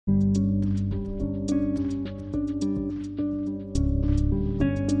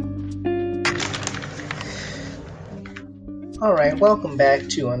All right, welcome back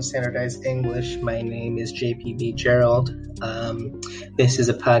to Unstandardized English. My name is JPB Gerald. This is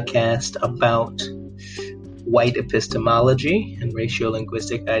a podcast about white epistemology and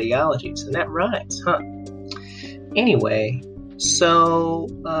racial-linguistic ideologies, and that rhymes, huh? Anyway, so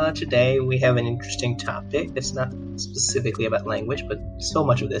today we have an interesting topic. It's not specifically about language, but so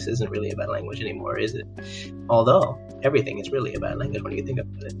much of this isn't really about language anymore, is it? Although everything is really about language when you think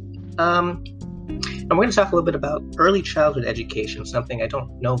about it. And we're going to talk a little bit about early childhood education, something I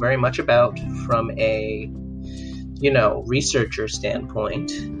don't know very much about from a, researcher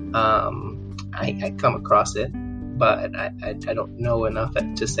standpoint. I come across it, but I don't know enough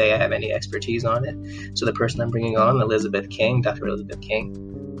to say I have any expertise on it. So the person I'm bringing on, Dr. Elizabeth King,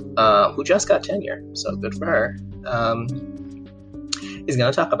 who just got tenure, so good for her, is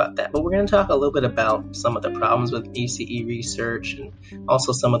going to talk about that. But we're going to talk a little bit about some of the problems with ECE research and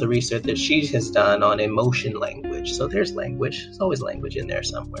also some of the research that she has done on emotion language. So there's language. There's always language in there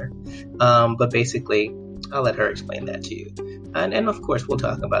somewhere. But basically, I'll let her explain that to you. And of course, we'll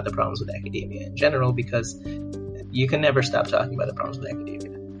talk about the problems with academia in general, because you can never stop talking about the problems with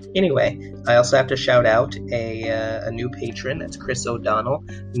academia. Anyway, I also have to shout out a new patron. That's Chris O'Donnell,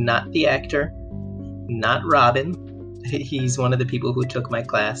 not the actor, not Robin. He's one of the people who took my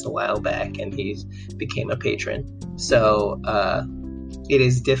class a while back, and he's became a patron. So it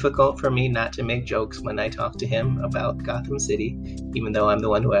is difficult for me not to make jokes when I talk to him about Gotham City, even though I'm the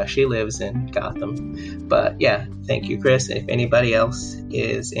one who actually lives in Gotham. But yeah, thank you, Chris. If anybody else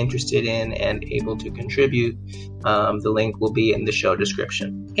is interested in and able to contribute, the link will be in the show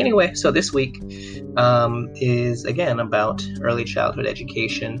description. Anyway, so this week is again about early childhood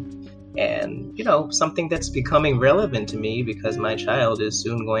education. And, something that's becoming relevant to me because my child is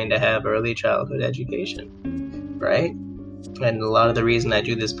soon going to have early childhood education, right? And a lot of the reason I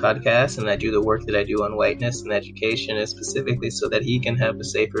do this podcast and I do the work that I do on whiteness and education is specifically so that he can have a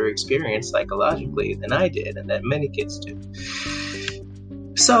safer experience psychologically than I did and that many kids do.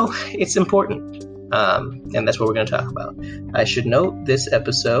 So it's important. And that's what we're going to talk about. I should note this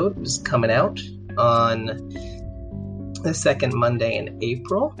episode is coming out on the second Monday in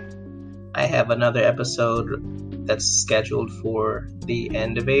April. I have another episode that's scheduled for the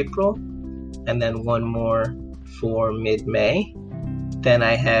end of April, and then one more for mid-May. Then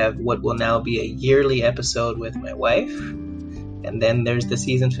I have what will now be a yearly episode with my wife, and then there's the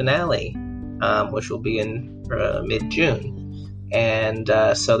season finale, which will be in mid-June. And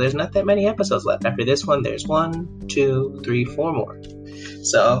so there's not that many episodes left. After this one, there's 1, 2, 3, 4 more.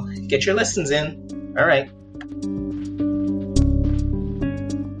 So get your listens in. All right.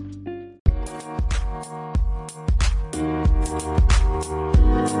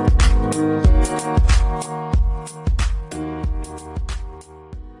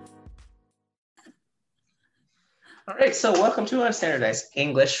 All right, so welcome to Unstandardized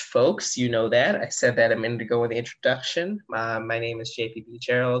English, folks. You know that. I said that a minute ago in the introduction. My name is JPB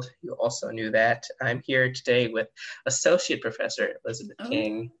Gerald. You also knew that. I'm here today with Associate Professor Elizabeth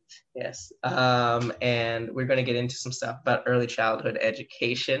King. Yes. And we're going to get into some stuff about early childhood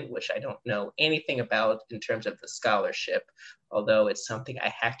education, which I don't know anything about in terms of the scholarship, although it's something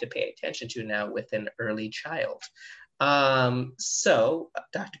I have to pay attention to now with an early child. So,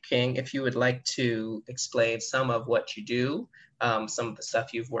 Dr. King, if you would like to explain some of what you do, some of the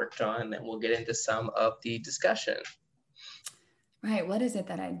stuff you've worked on, then we'll get into some of the discussion. Right. What is it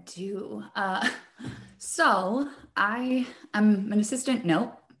that I do? So I am an associate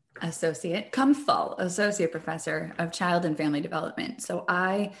professor of child and family development. So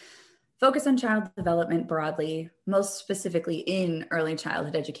I focus on child development broadly, most specifically in early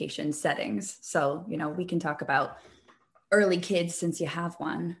childhood education settings. So, we can talk about early kids since you have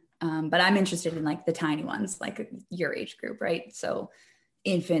one. But I'm interested in the tiny ones, like your age group, right? So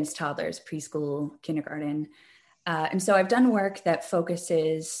infants, toddlers, preschool, kindergarten. And so I've done work that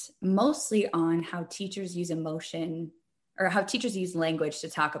focuses mostly on how teachers use emotion or how teachers use language to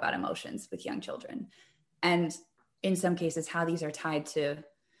talk about emotions with young children. And in some cases, how these are tied to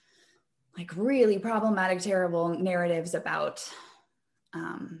really problematic, terrible narratives about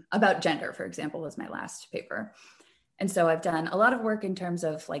gender, for example, was my last paper. And so I've done a lot of work in terms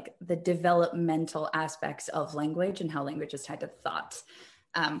of the developmental aspects of language and how language is tied to thought.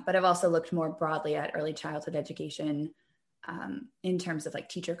 But I've also looked more broadly at early childhood education in terms of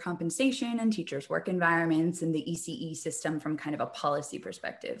teacher compensation and teachers' work environments and the ECE system from kind of a policy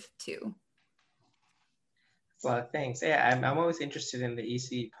perspective too. A lot of things. Yeah, I'm always interested in the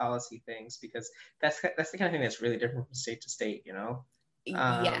ECE policy things because that's the kind of thing that's really different from state to state,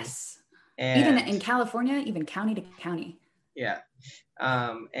 Yes. And even in California, even county to county. Yeah.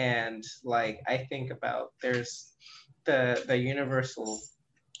 And I think about there's the universal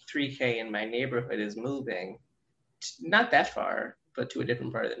 3K in my neighborhood is moving, not that far, but to a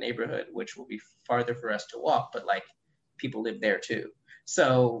different part of the neighborhood, which will be farther for us to walk, but like people live there too.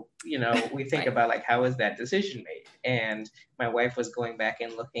 So, we think Right. about like, how is that decision made? And my wife was going back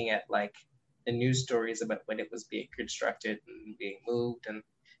and looking at like the news stories about when it was being constructed and being moved, and,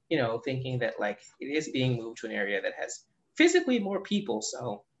 thinking that like it is being moved to an area that has physically more people.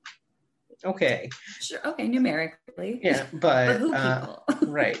 So, okay. Sure. Okay. Numerically. Yeah, But but who people?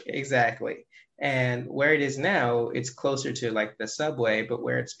 right, exactly. And where it is now, it's closer to like the subway, but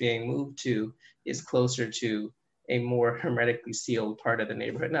where it's being moved to is closer to a more hermetically sealed part of the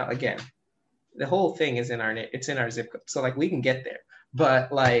neighborhood. Now, again, the whole thing is it's in our zip code, so like we can get there.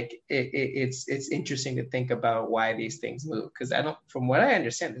 But like it's interesting to think about why these things move, because I don't, from what I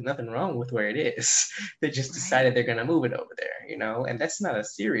understand, there's nothing wrong with where it is. They just decided they're going to move it over there, and that's not a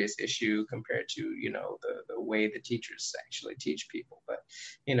serious issue compared to the way the teachers actually teach people. But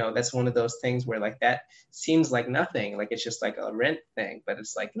that's one of those things where like that seems like nothing, like it's just like a rent thing, but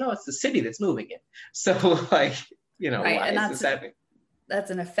it's like, no, it's the city that's moving it. So like Right. why And is this happening? that's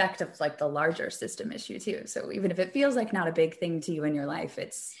an effect of like the larger system issue too. So even if it feels like not a big thing to you in your life,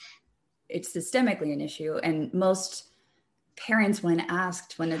 it's systemically an issue. And most parents, when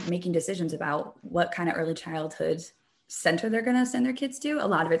asked, when they're making decisions about what kind of early childhood center they're going to send their kids to, a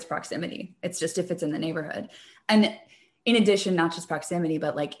lot of it's proximity. It's just if it's in the neighborhood. And in addition, not just proximity,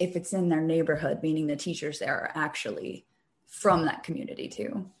 but like if it's in their neighborhood, meaning the teachers there are actually from that community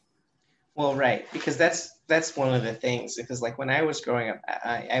too. Well, right, because that's one of the things. Because like when I was growing up,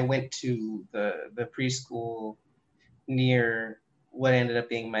 I went to the preschool near what ended up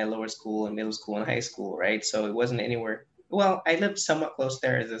being my lower school and middle school and high school, right? So it wasn't anywhere. Well, I lived somewhat close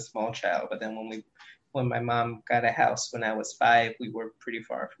there as a small child, but then when my mom got a house when I was 5, we were pretty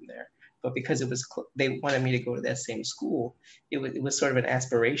far from there. But because it was they wanted me to go to that same school, it was sort of an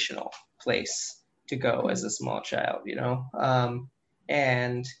aspirational place to go as a small child,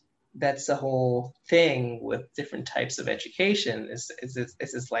 and that's the whole thing with different types of education is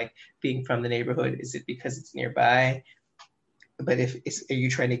like being from the neighborhood. Is it because it's nearby? But are you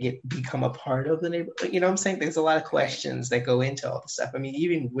trying to become a part of the neighborhood? You know what I'm saying? There's a lot of questions that go into all the stuff. I mean,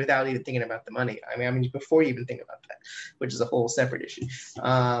 even without even thinking about the money. I mean, before you even think about that, which is a whole separate issue. It's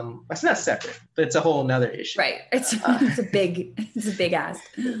not separate, but it's a whole nother issue. Right. It's a big ask.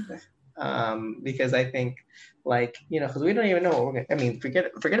 Because I think because we don't even know what we're going to, I mean,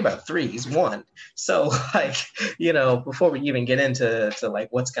 forget about 3, he's 1. So like, before we even get into like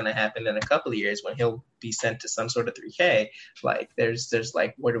what's going to happen in a couple of years when he'll be sent to some sort of 3K, like there's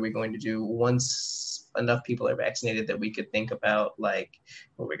like, what are we going to do once enough people are vaccinated that we could think about like,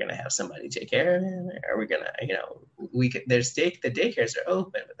 well, we're going to have somebody take care of him? Are we going to, the daycares are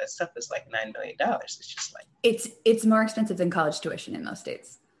open, but that stuff is like $9 million. It's just like, it's more expensive than college tuition in most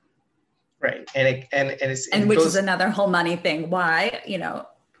states. Right. And which is another whole money thing. Why,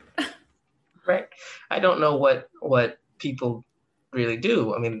 Right. I don't know what people really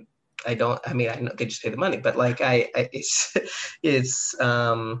do. I mean, I know they just pay the money, but like it's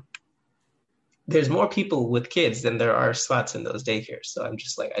there's more people with kids than there are spots in those daycares. So I'm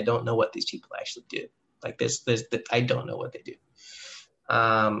just like, I don't know what these people actually do. Like I don't know what they do.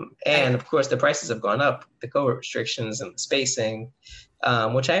 And of course the prices have gone up, the COVID restrictions and the spacing,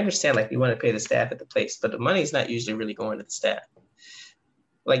 which I understand, like we want to pay the staff at the place, but the money is not usually really going to the staff.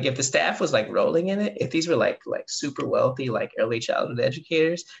 Like if the staff was like rolling in it, if these were like super wealthy, like early childhood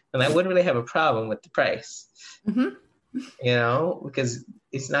educators, then I wouldn't really have a problem with the price, because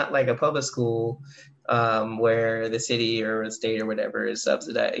it's not like a public school where the city or the state or whatever is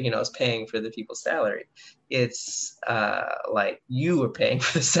subsidized, is paying for the people's salary. It's like you are paying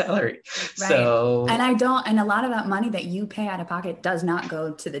for the salary. Right. So, and a lot of that money that you pay out of pocket does not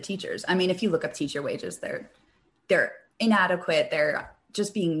go to the teachers. I mean, if you look up teacher wages, they're inadequate. They're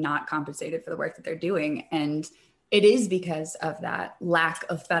just being not compensated for the work that they're doing. And it is because of that lack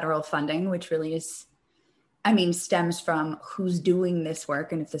of federal funding, which really stems from who's doing this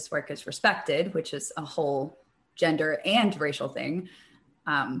work and if this work is respected, which is a whole gender and racial thing.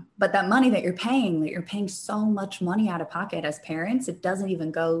 But that money that you're paying so much money out of pocket as parents, a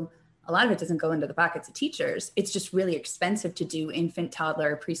lot of it doesn't go into the pockets of teachers. It's just really expensive to do infant,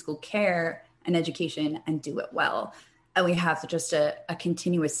 toddler, preschool care and education and do it well. And we have just a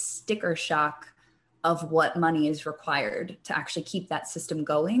continuous sticker shock of what money is required to actually keep that system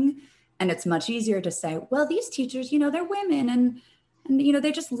going. And it's much easier to say, well, these teachers, they're women and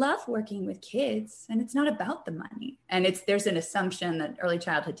they just love working with kids and it's not about the money. And there's an assumption that early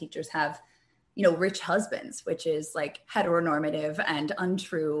childhood teachers have, rich husbands, which is like heteronormative and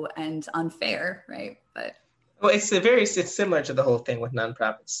untrue and unfair, right? But Well, it's similar to the whole thing with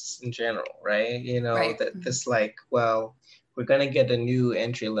nonprofits in general, right? You know, Right. that this like, well, we're going to get a new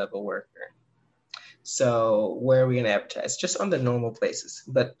entry level worker. So where are we going to advertise? Just on the normal places.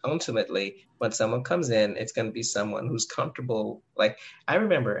 But ultimately, when someone comes in, it's going to be someone who's comfortable. Like I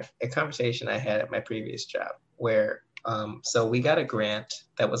remember a conversation I had at my previous job where, so we got a grant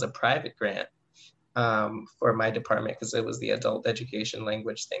that was a private grant for my department because it was the adult education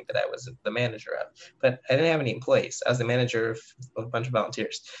language thing that I was the manager of. But I didn't have any employees. I was the manager of a bunch of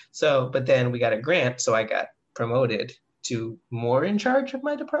volunteers. So, but then we got a grant, so I got promoted to more in charge of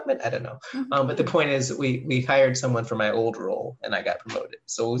my department. I don't know. But the point is, we hired someone for my old role, and I got promoted.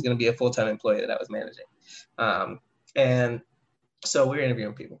 So it was going to be a full-time employee that I was managing. And so we were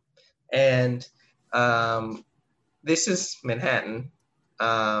interviewing people, and this is Manhattan.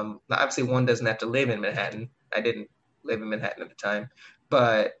 Obviously, one doesn't have to live in Manhattan. I didn't live in Manhattan at the time,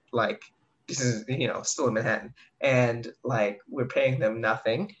 but like this is still in Manhattan, and like we're paying them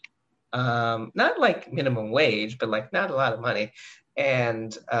nothing, not like minimum wage, but like not a lot of money,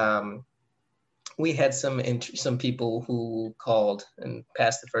 and we had some people who called and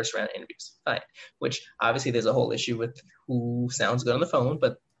passed the first round of interviews, fine. Which obviously there's a whole issue with who sounds good on the phone,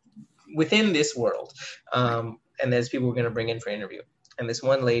 but within this world, and there's people we're going to bring in for interview. And this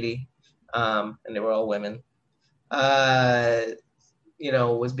one lady, and they were all women, was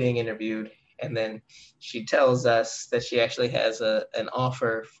being interviewed. And then she tells us that she actually has an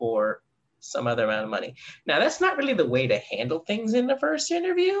offer for some other amount of money. Now, that's not really the way to handle things in the first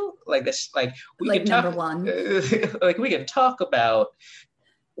interview. Like this, like we like can talk, number one. like we can talk about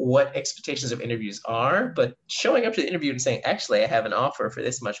what expectations of interviews are, but showing up to the interview and saying, actually, I have an offer for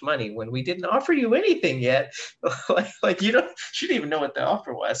this much money when we didn't offer you anything yet, like she didn't even know what the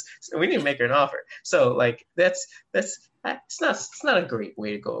offer was. So we didn't make her an offer. So like, it's not a great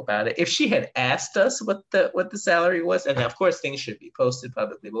way to go about it. If she had asked us what the salary was, and of course things should be posted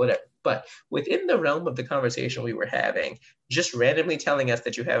publicly, but whatever. But within the realm of the conversation we were having, just randomly telling us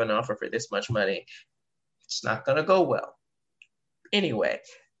that you have an offer for this much money, it's not going to go well. Anyway,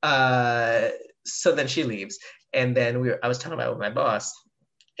 so then she leaves, and then I was talking about it with my boss,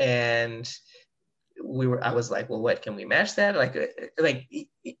 and I was like, well, what, can we match that? Like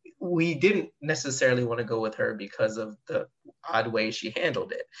we didn't necessarily want to go with her because of the odd way she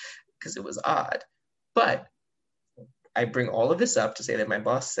handled it, because it was odd. But I bring all of this up to say that my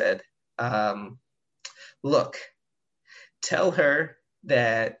boss said, look, tell her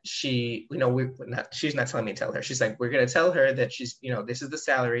that she's not telling me to tell her. She's like, we're going to tell her that she's, this is the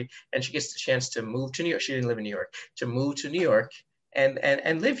salary, and she gets the chance to move to New York. She didn't live in New York, to move to New York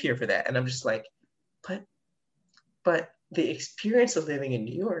and live here for that. And I'm just like, but the experience of living in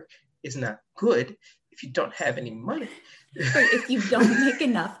New York is not good if you don't have any money. If you don't make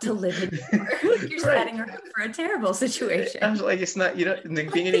enough to live in New York, you're setting her up for a terrible situation. I was like, it's not,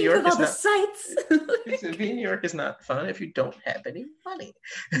 being in New York is not. Sites. Being in New York is not fun if you don't have any money.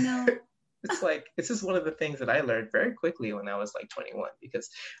 No. It's like, this is one of the things that I learned very quickly when I was like 21, because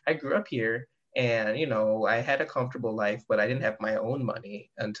I grew up here and, I had a comfortable life, but I didn't have my own money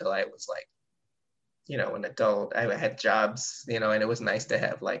until I was like, an adult. I had jobs, and it was nice to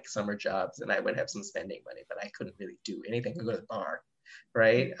have like summer jobs, and I would have some spending money, but I couldn't really do anything. I could go to the bar,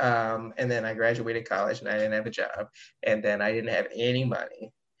 right? And then I graduated college and I didn't have a job, and then I didn't have any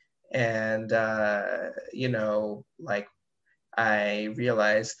money. And, like I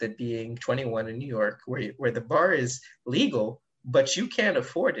realized that being 21 in New York, where the bar is legal, but you can't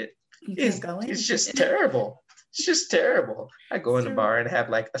afford it, it's just terrible. It's just terrible. I go in the bar and have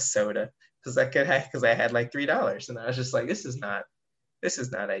like a soda because I had like $3, and I was just like, this is not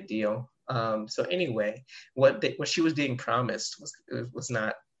ideal. So anyway, what she was being promised was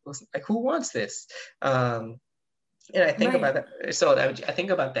like, who wants this? And I think about that. So I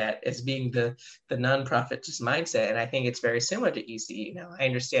think about that as being the nonprofit just mindset, and I think it's very similar to ECE. Now I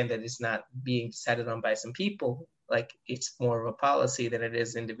understand that it's not being decided on by some people. Like it's more of a policy than it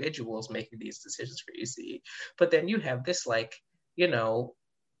is individuals making these decisions for ECE. But then you have this like,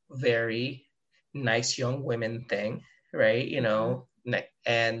 very nice young women thing, right? And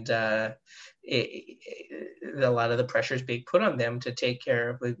a lot of the pressure is being put on them to take care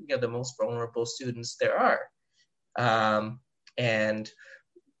of the most vulnerable students there are. And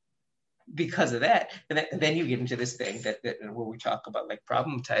because of that, and then you get into this thing that where we talk about like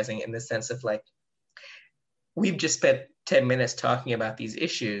problematizing in the sense of like, we've just spent 10 minutes talking about these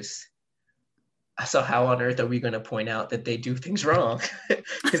issues. So how on earth are we going to point out that they do things wrong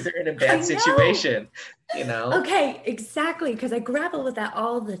because they're in a bad situation, Okay, exactly. Because I grapple with that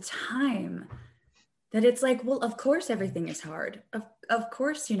all the time. that it's like, well, of course everything is hard. Of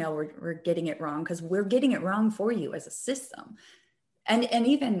course, we're getting it wrong because we're getting it wrong for you as a system. And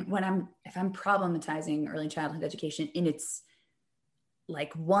even if I'm problematizing early childhood education in its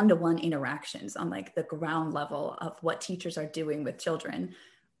like one-to-one interactions on like the ground level of what teachers are doing with children,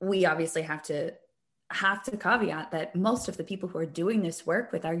 we obviously have to caveat that most of the people who are doing this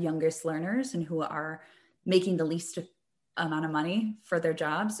work with our youngest learners and who are making the least amount of money for their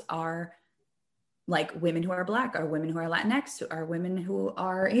jobs are like women who are Black, or women who are Latinx, or women who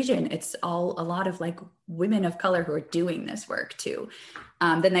are Asian. It's all a lot of like women of color who are doing this work too.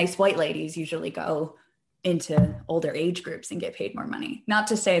 The nice white ladies usually go into older age groups and get paid more money. Not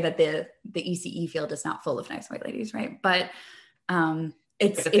to say that the ECE field is not full of nice white ladies, right? But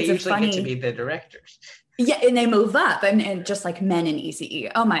it's they usually funny, get to be the directors. Yeah, and they move up, and just like men in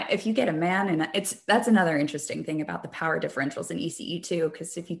ECE. Oh my! If you get a man, and that's another interesting thing about the power differentials in ECE too,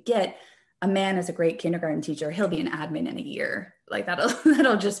 because if you get a man as a great kindergarten teacher, he'll be an admin in a year. Like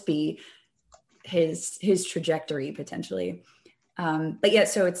that'll just be his trajectory potentially. But yeah,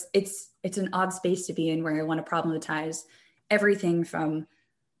 so it's an odd space to be in where I want to problematize everything from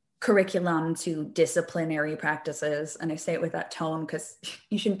curriculum to disciplinary practices. And I say it with that tone because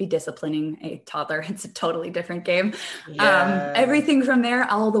you shouldn't be disciplining a toddler. It's a totally different game. Yeah. Everything from there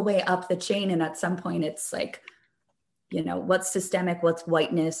all the way up the chain. And at some point it's like, what's systemic, what's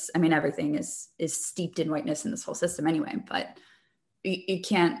whiteness. I mean, everything is steeped in whiteness in this whole system anyway, but you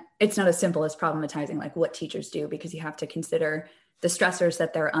can't, it's not as simple as problematizing like what teachers do, because you have to consider the stressors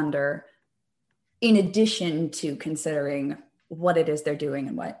that they're under in addition to considering what it is they're doing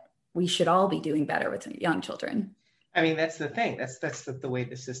and what we should all be doing better with young children. I mean, that's the thing. That's the way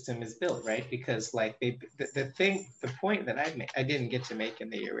the system is built, right? Because like the point that I didn't get to make in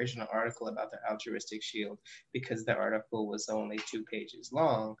the original article about the altruistic shield, because the article was only 2 pages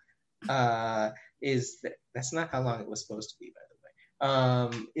long, is that's not how long it was supposed to be, by the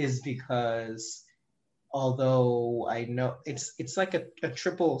way. Is because although I know it's like a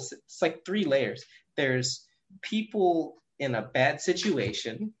triple, it's like 3 layers. There's people in a bad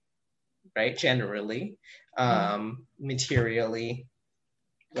situation, right? Generally, materially,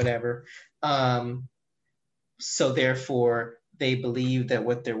 whatever. So therefore, they believe that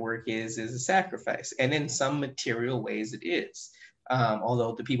what their work is a sacrifice. And in some material ways it is.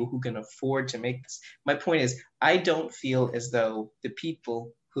 Although the people who can afford to make this, my point is, I don't feel as though the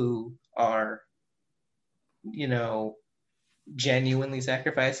people who are, genuinely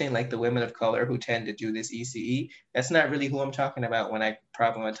sacrificing, like the women of color who tend to do this ECE, that's not really who I'm talking about when I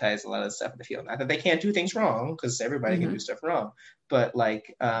problematize a lot of the stuff in the field. Not that they can't do things wrong, because everybody can do stuff wrong, but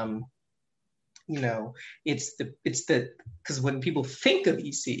like, it's the because when people think of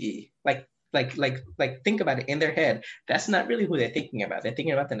ECE, like think about it in their head, that's not really who they're thinking about. They're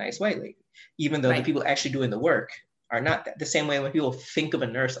thinking about the nice white lady, even though the people actually doing the work are not that. The same way when people think of a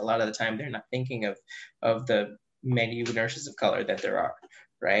nurse, a lot of the time they're not thinking of the many nurses of color that there are,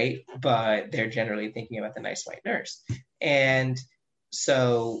 right? But they're generally thinking about the nice white nurse. And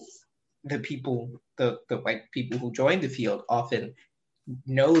so the white people who join the field often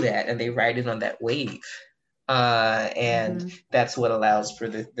know that, and they ride in on that wave. And that's what allows for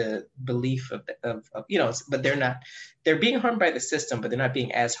the belief of but they're being harmed by the system, but they're not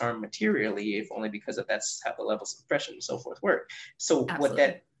being as harmed materially, if only because that's how the levels of oppression and so forth work. So what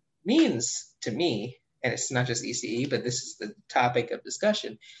that means to me, and it's not just ECE, but this is the topic of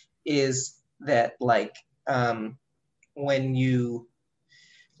discussion, is that like when you,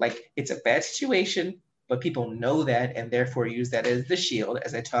 like, it's a bad situation, but people know that and therefore use that as the shield,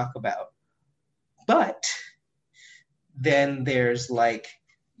 as I talk about. But then there's like,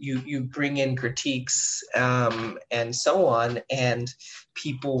 you bring in critiques and so on, and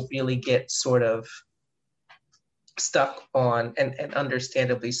people really get sort of stuck on, and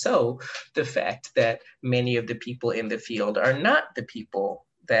understandably so, the fact that many of the people in the field are not the people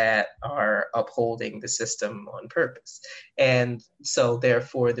that are upholding the system on purpose. And so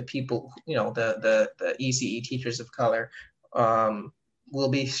therefore the people, the ECE teachers of color will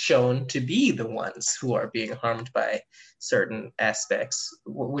be shown to be the ones who are being harmed by certain aspects,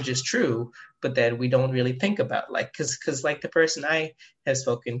 which is true, but then we don't really think about, like, because like the person I have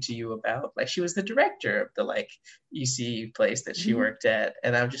spoken to you about, like, she was the director of the like ECE place that she worked at,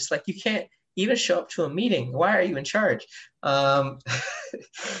 and I'm just like, you can't even show up to a meeting. Why are you in charge? So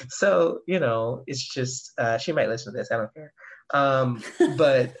it's just she might listen to this. I don't care,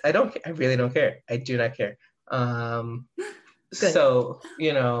 but I really don't care. I do not care. So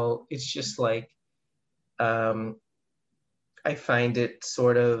it's just like I find it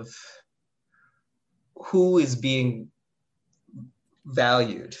sort of, who is being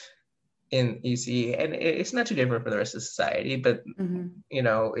valued in ECE, and it's not too different for the rest of society, but you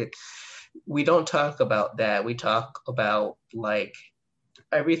know, we don't talk about that. We talk about like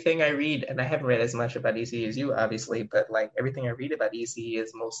everything I read, and I haven't read as much about ECE as you, obviously, but like everything I read about ECE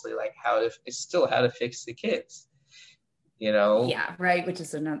is mostly like it's still how to fix the kids, you know? Yeah, right. Which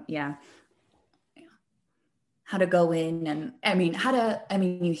is another, yeah. How to go in and,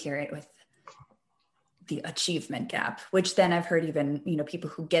 you hear it with the achievement gap, which then I've heard even, you know, people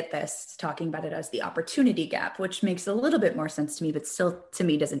who get this talking about it as the opportunity gap, which makes a little bit more sense to me, but still to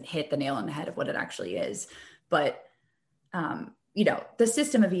me doesn't hit the nail on the head of what it actually is. But, you know, the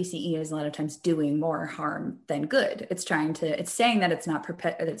system of ECE is a lot of times doing more harm than good. It's saying that it's not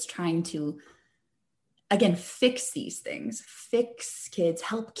it's trying to, again, fix these things, fix kids,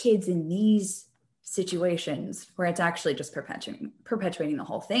 help kids in these situations where it's actually just perpetuating the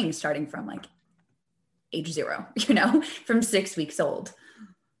whole thing, starting from like age 0, you know, from 6 weeks old.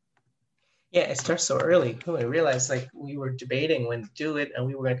 Yeah, it starts so early. I realized like we were debating when to do it, and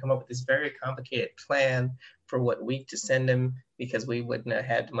we were going to come up with this very complicated plan for what week to send him, because we wouldn't have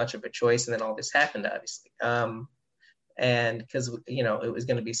had much of a choice. And then all this happened, obviously. And because, you know, it was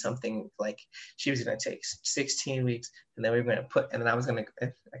going to be something like she was going to take 16 weeks, and then we were going to and then I was going to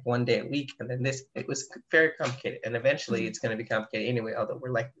like 1 day a week. And then it was very complicated. And eventually it's going to be complicated anyway, although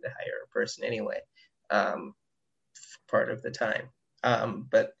we're likely to hire a person anyway, part of the time.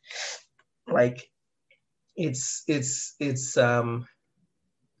 But like, it's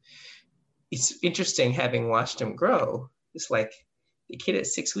interesting having watched him grow. It's like the kid at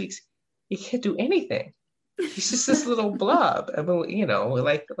 6 weeks, he can't do anything. He's just this little blob. I mean, you know,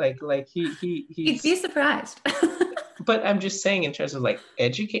 like he's... You'd be surprised. But I'm just saying, in terms of like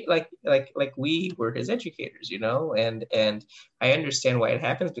educate, like we were his educators, you know, and I understand why it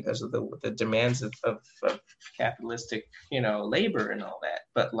happens because of the demands of capitalistic, you know, labor and all that.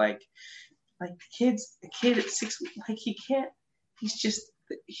 But like a kid at 6 weeks, like he can't. He's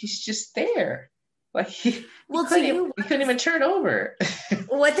just there. Like he couldn't even turn over.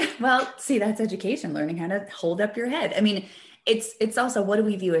 Well, see, that's education, learning how to hold up your head. I mean, it's also, what do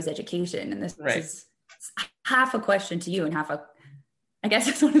we view as education? And this is half a question to you and I guess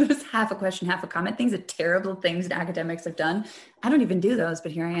it's one of those half a question, half a comment things, the terrible things that academics have done. I don't even do those,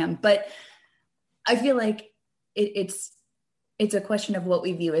 but here I am. But I feel like it's a question of what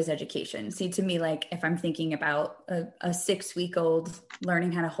we view as education. See, to me, like if I'm thinking about a 6-week-old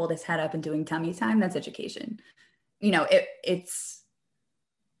learning how to hold his head up and doing tummy time, that's education. You know, it's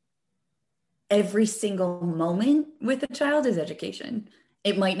every single moment with a child is education.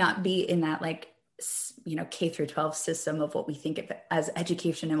 It might not be in that like, you know, K through 12 system of what we think of as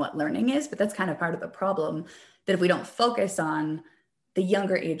education and what learning is, but that's kind of part of the problem, that if we don't focus on the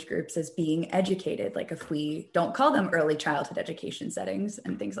younger age groups as being educated, like if we don't call them early childhood education settings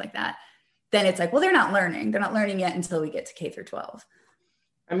and things like that, then it's like, well, they're not learning yet until we get to K through 12.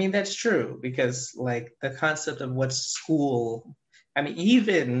 I mean, that's true, because like the concept of what's school, I mean,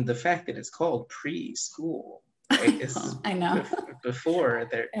 even the fact that it's called preschool, right? I know. Before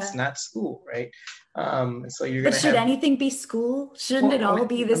it's not school, right? So you're going to should anything be school? Shouldn't it all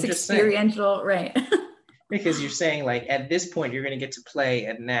be this experiential, right? Because you're saying like at this point you're going to get to play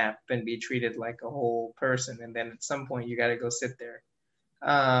and nap and be treated like a whole person, and then at some point you got to go sit there.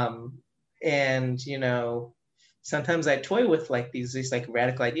 And you know, sometimes I toy with like these like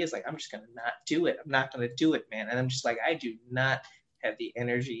radical ideas, like I'm just going to not do it. I'm not going to do it, man. And I'm just like, I do not have the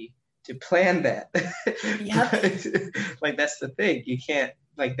energy to plan that. Yep. Like that's the thing. You can't,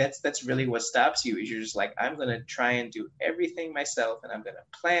 like that's really what stops you, is you're just like, I'm going to try and do everything myself, and I'm going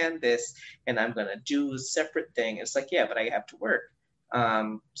to plan this, and I'm going to do a separate thing. It's like, yeah, but I have to work.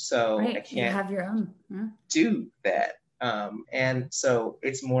 So right. I can't you have your own. do that. And so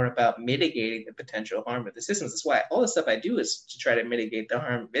it's more about mitigating the potential harm of the systems. That's why all the stuff I do is to try to mitigate the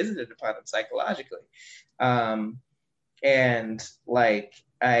harm visited upon them psychologically. And like,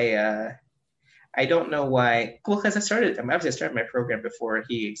 I don't know why. Well, because I started my program before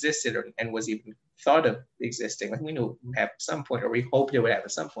he existed and was even thought of existing. Like we knew it would have at some point, or we hoped it would have at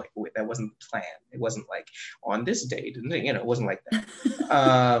some point, but that wasn't the plan. It wasn't like on this date, you know, it wasn't like that.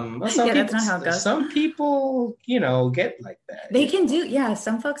 That's not how it goes. Some people, you know, get like that. They can do, yeah.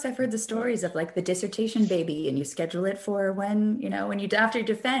 Some folks, I've heard the stories of like the dissertation baby, and you schedule it for when you after you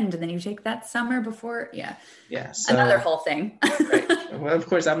defend, and then you take that summer before. Yeah. So, another whole thing. Right. Well, of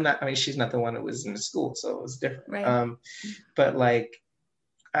course, she's not the one that was in the school, so it was different. Right. But like,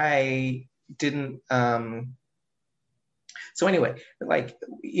 I didn't. So anyway, like,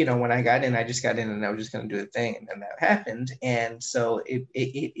 you know, when I got in, I just got in and I was just going to do the thing, and then that happened. And so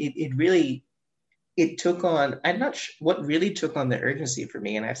it really it took on, I'm not sure what really took on the urgency for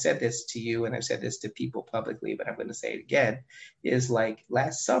me, and I've said this to you and I've said this to people publicly, but I'm going to say it again, is like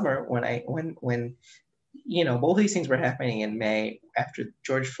last summer when both these things were happening in May after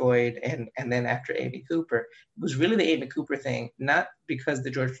George Floyd and then after Amy Cooper. It was really the Amy Cooper thing, not because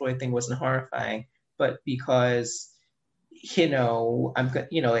the George Floyd thing wasn't horrifying, but because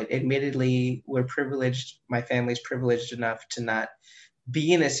admittedly we're privileged. My family's privileged enough to not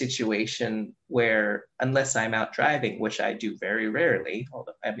be in a situation where, unless I'm out driving, which I do very rarely,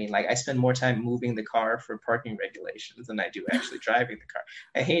 although I mean, like, I spend more time moving the car for parking regulations than I do actually driving the car.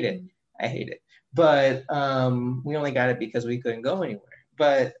 I hate it. But we only got it because we couldn't go anywhere.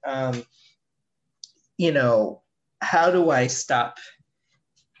 But how do I stop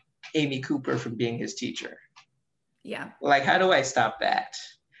Amy Cooper from being his teacher? Yeah. Like, how do I stop that?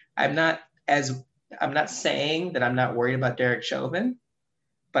 I'm not saying that I'm not worried about Derek Chauvin,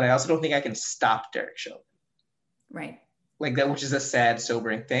 but I also don't think I can stop Derek Chauvin. Right. Like that, which is a sad,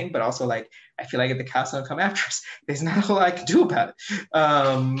 sobering thing, but also like, I feel like if the cops don't come after us, there's not a whole lot I can do about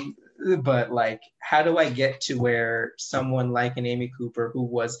it. But like, how do I get to where someone like an Amy Cooper, who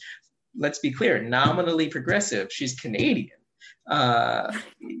was, let's be clear, nominally progressive, she's Canadian,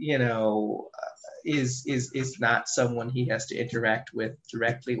 is not someone he has to interact with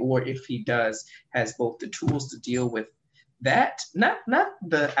directly, or if he does, has both the tools to deal with that, not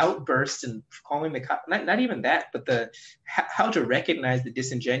the outburst and calling the cop, not even that, but the how to recognize the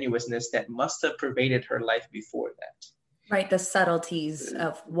disingenuousness that must have pervaded her life before that. Right, the subtleties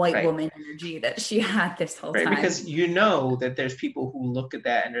of white woman energy that she had this whole time. Because that there's people who look at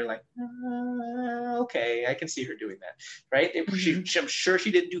that and they're like, okay, I can see her doing that, right? Mm-hmm. I'm sure she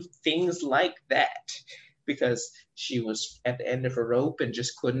didn't do things like that because she was at the end of her rope and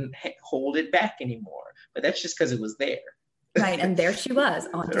just couldn't hold it back anymore. But that's just because it was there. Right, and there she was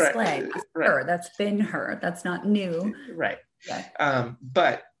on display. That's her. That's been her. That's not new. Right. Yeah.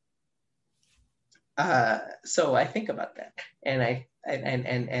 So I think about that, and I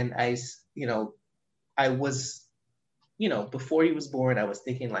was, before he was born, I was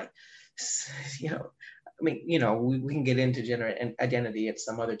thinking like, we can get into gender and identity at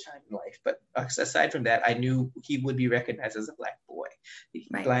some other time in life, but aside from that, I knew he would be recognized as a Black boy,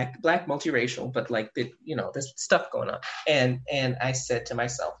 right. black, multiracial, but like there's stuff going on, and I said to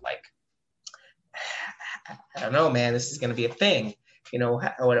myself, like, I don't know, man, this is going to be a thing.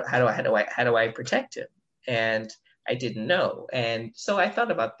 How do I protect him? And I didn't know. And so I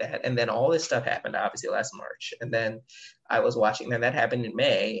thought about that. And then all this stuff happened, obviously, last March. And then I was watching, then that happened in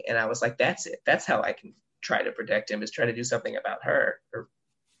May. And I was like, that's it. That's how I can try to protect him, is try to do something about her, or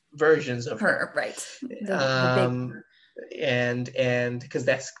versions of her. Right. And because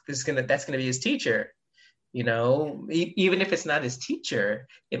that's going to be his teacher. Even if it's not his teacher,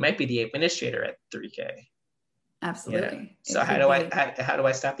 it might be the administrator at 3K. Absolutely. So how do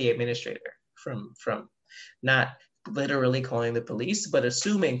I stop the administrator from not literally calling the police, but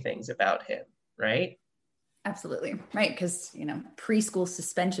assuming things about him, right? Absolutely. Right. Because, preschool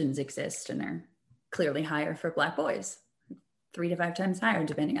suspensions exist, and they're clearly higher for Black boys, 3 to 5 times higher,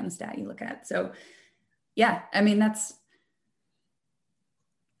 depending on the stat you look at. So yeah, that's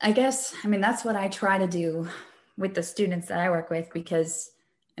what I try to do with the students that I work with, because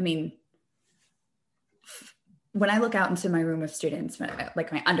when I look out into my room of students,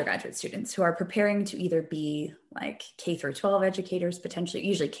 like my undergraduate students who are preparing to either be like K through 12 educators, potentially,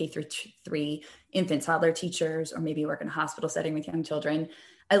 usually K through 3 infant toddler teachers, or maybe work in a hospital setting with young children,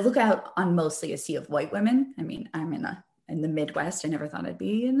 I look out on mostly a sea of white women. I'm in the Midwest. I never thought I'd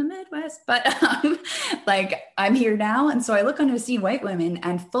be in the Midwest, but I'm here now. And so I look on a sea of white women,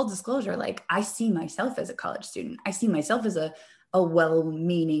 and full disclosure, like, I see myself as a college student. I see myself as a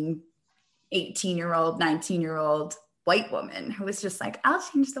well-meaning 18-year-old, 19-year-old white woman who was just like, I'll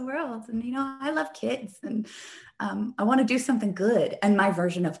change the world. And, I love kids, and I want to do something good. And my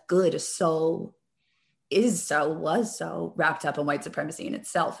version of good was so wrapped up in white supremacy in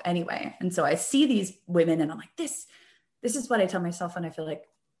itself anyway. And so I see these women, and I'm like, this is what I tell myself. And I feel like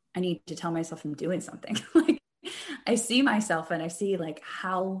I need to tell myself I'm doing something. Like, I see myself, and I see like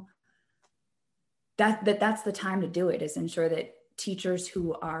how that's the time to do it, is ensure that teachers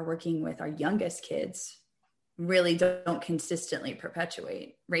who are working with our youngest kids really don't consistently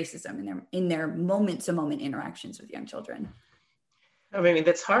perpetuate racism in their moment-to-moment interactions with young children.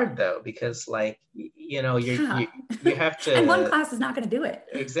 That's hard though, because you have to, and one class is not going to do it.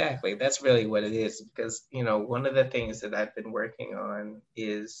 Exactly. That's really what it is, because one of the things that I've been working on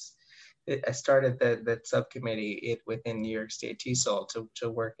is, I started that subcommittee within New York State TESOL to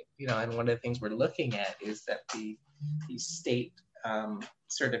work, and one of the things we're looking at is that the state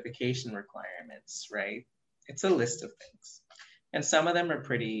certification requirements, right? It's a list of things. And some of them are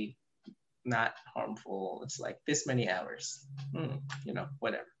pretty not harmful. It's like this many hours,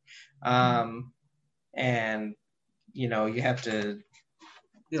 whatever. And, you have to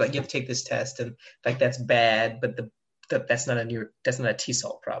take this test, and like that's bad, but that's not a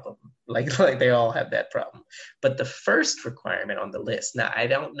TESOL problem. Like they all have that problem. But the first requirement on the list, now I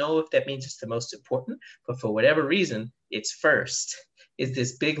don't know if that means it's the most important, but for whatever reason, it's first. Is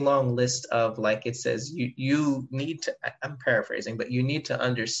this big long list of, like, it says you need to, I'm paraphrasing, but you need to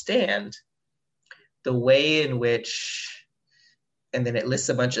understand the way in which, and then it lists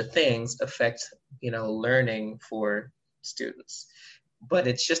a bunch of things affect, learning for students. But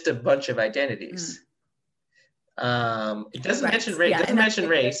it's just a bunch of identities. It doesn't mention race. It doesn't mention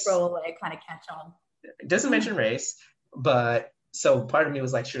race. Throw away, kind of catch on. It doesn't mention race, but so part of me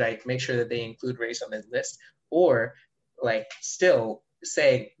was like, should I make sure that they include race on the list, or like still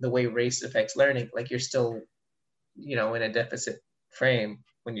say the way race affects learning, like you're still, in a deficit frame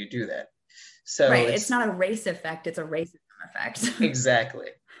when you do that. So right, it's not a race effect; it's a racism effect. Exactly.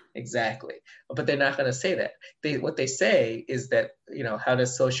 But they're not going to say that. What they say is that, how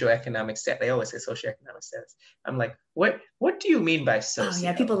does socioeconomic status, they always say socioeconomic status. I'm like, what do you mean by socio?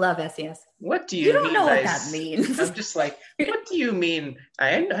 Oh yeah, people love SES. What do you mean? You don't know what that means. I'm just like, what do you mean?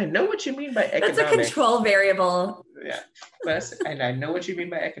 I know what you mean by economic. That's a control variable. Yeah. And I know what you mean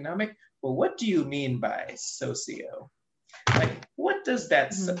by economic, but what do you mean by socio? Like, what does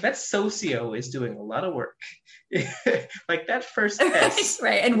that, that socio is doing a lot of work. Like that first S.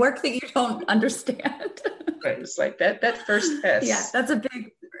 Right, and work that you don't understand. Right, it's like that first S. Yeah, that's a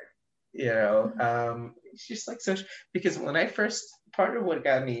big word. It's just like such, because when I first, part of what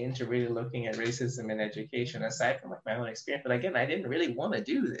got me into really looking at racism in education, aside from like my own experience, but again, I didn't really want to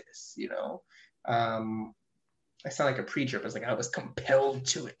do this, I sound like a preacher, but it's like I was compelled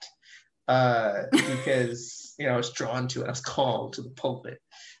to it. Because I was drawn to it. I was called to the pulpit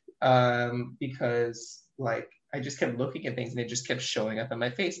because like I just kept looking at things and it just kept showing up in my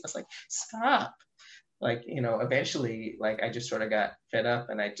face. I was like, stop. Like, eventually, like I just sort of got fed up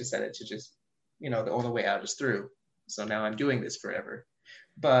and I decided to just, the only way out is through. So now I'm doing this forever.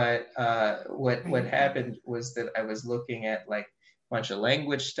 But what happened was that I was looking at like a bunch of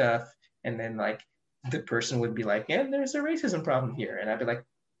language stuff, and then like the person would be like, yeah, there's a racism problem here. And I'd be like,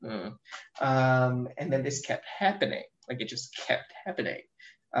 and then this kept happening. Like it just kept happening.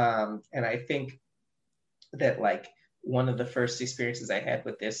 And I think that like one of the first experiences I had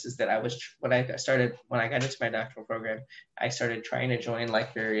with this is that when I got into my doctoral program, I started trying to join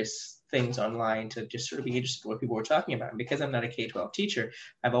like various things online to just sort of be interested in what people were talking about. And because I'm not a K-12 teacher,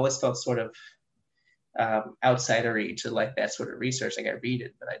 I've always felt sort of outsidery to like that sort of research. Like I read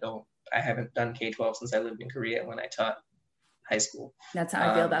it, but I haven't done K-12 since I lived in Korea when I taught high school. That's how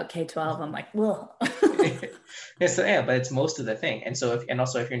I feel about K-12. I'm like, whoa. Yeah, but it's most of the thing. And so if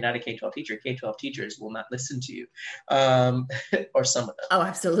you're not a K-12 teacher, K-12 teachers will not listen to you, or some of them. Oh,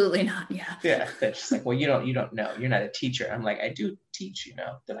 absolutely not. Yeah. Yeah, that's just like, well, you don't know. You're not a teacher. I'm like, I do teach.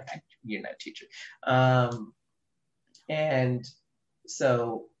 They're like, you're not a teacher. And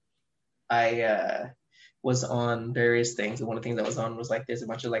so I was on various things, and one of the things I was on was like there's a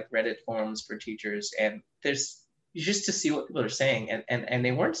bunch of like Reddit forums for teachers, and there's just to see what people are saying, and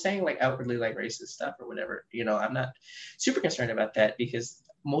they weren't saying like outwardly like racist stuff or whatever. I'm not super concerned about that because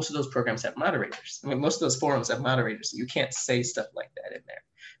most of those programs have moderators. I mean, most of those forums have moderators, so you can't say stuff like that in there.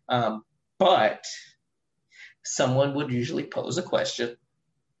 But someone would usually pose a question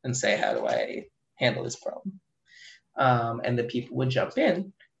and say, how do I handle this problem? And the people would jump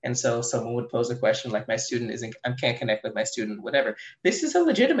in. And so someone would pose a question like, I can't connect with my student, whatever. This is a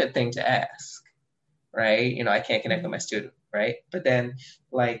legitimate thing to ask. Right? I can't connect with my student, right? But then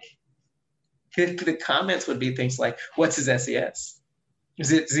like the comments would be things like, what's his SES?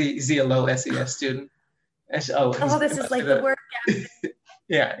 Is he a low SES student? This is like the word deficit.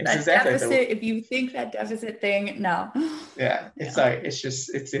 Yeah, it's exactly deficit. If you think that deficit thing, no. Yeah, it's like, it's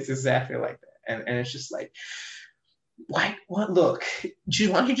exactly like that. And it's just like, why, what, look, why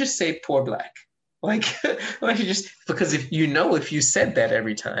don't you just say poor Black? Like, why don't you just, because if you said that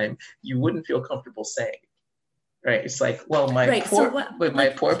every time, you wouldn't feel comfortable saying, right? It's like, well, my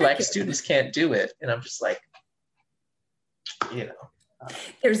poor Black students can't do it. And I'm just like,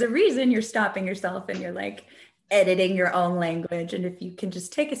 there's a reason you're stopping yourself and you're like editing your own language. And if you can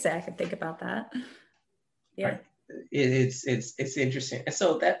just take a sec and think about that. Yeah. Right. It's interesting. And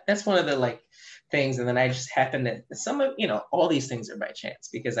so that's one of the like things. And then I just happened to, some of, all these things are by chance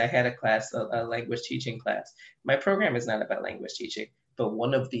because I had a class, a language teaching class. My program is not about language teaching, but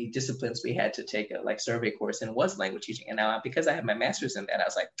one of the disciplines we had to take a like survey course in was language teaching. And now because I have my master's in that, I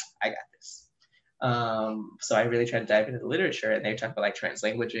was like, I got this. So I really tried to dive into the literature, and they talk about like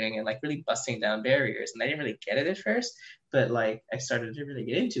translanguaging and like really busting down barriers. And I didn't really get it at first, but like I started to really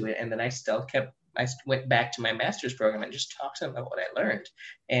get into it. And then I went back to my master's program and just talked to them about what I learned.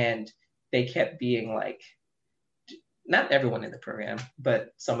 And they kept being like, not everyone in the program, but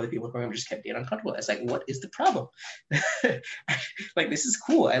some of the people in the program just kept being uncomfortable. It's like, what is the problem? Like, this is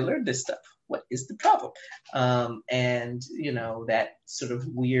cool. I learned this stuff. What is the problem? And, that sort of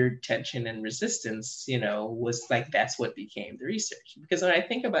weird tension and resistance, was like, that's what became the research. Because when I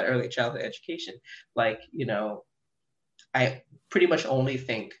think about early childhood education, like, I pretty much only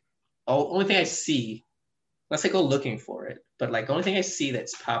thing I see, unless I go looking for it, but like the only thing I see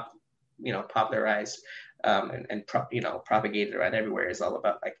that's popularized and propagated around everywhere is all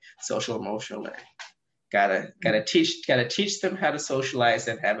about like social emotional learning. Gotta teach them how to socialize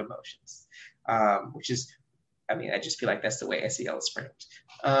and have emotions, which is, I just feel like that's the way SEL is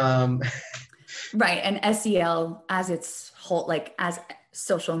framed. Right, and SEL as its whole, like as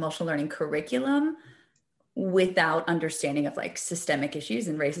social emotional learning curriculum, without understanding of like systemic issues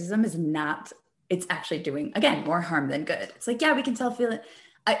and racism it's actually doing, again, more harm than good. It's like, yeah, we can feel it.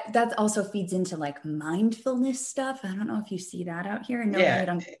 That also feeds into like mindfulness stuff. I don't know if you see that out here. And no hate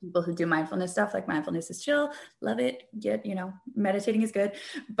on people who do mindfulness stuff. Like, mindfulness is chill, love it. Meditating is good.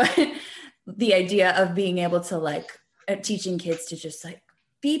 But the idea of being able to like teaching kids to just like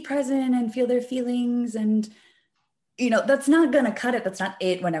be present and feel their feelings, and that's not going to cut it. That's not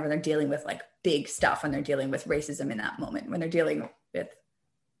it whenever they're dealing with like big stuff, when they're dealing with racism in that moment, when they're dealing with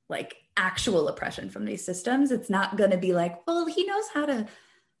like actual oppression from these systems. It's not going to be like, well, he knows how to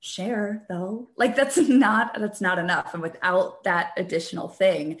share though. Like, that's not enough. And without that additional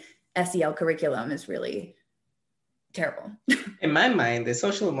thing, SEL curriculum is really terrible. In my mind, the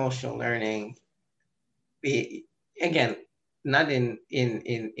social emotional learning, again, not in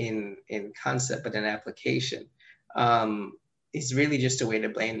concept, but in application, is really just a way to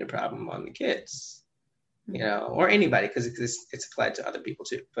blame the problem on the kids, or anybody, because it's applied to other people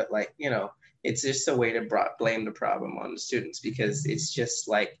too. But like, it's just a way to blame the problem on the students, because it's just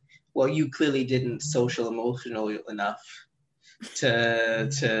like, well, you clearly didn't social emotional enough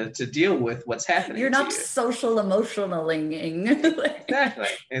to deal with what's happening. You're not social emotionaling. Exactly.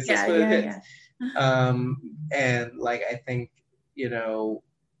 It's just what it is. And like, I think,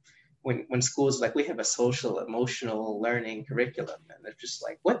 when schools like, we have a social emotional learning curriculum, and they're just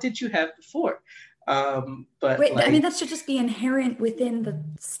like, what did you have before? But wait, like, that should just be inherent within the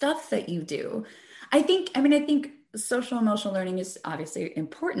stuff that you do. I think social emotional learning is obviously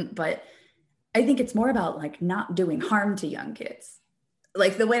important, but I think it's more about like not doing harm to young kids.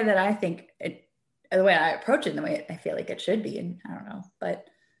 Like, the way that I think it, the way I approach it, and the way I feel like it should be, and I don't know, but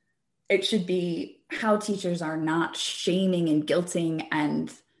it should be how teachers are not shaming and guilting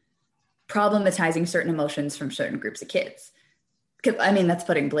and problematizing certain emotions from certain groups of kids. That's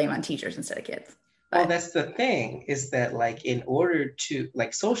putting blame on teachers instead of kids. Well, that's the thing, is that like, in order to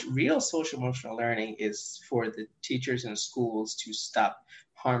like, real social emotional learning is for the teachers in schools to stop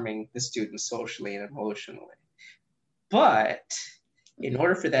harming the students socially and emotionally. But in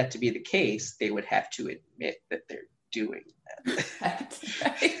order for that to be the case, they would have to admit that they're doing that.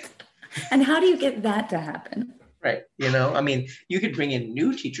 Right. And how do you get that to happen? Right. You could bring in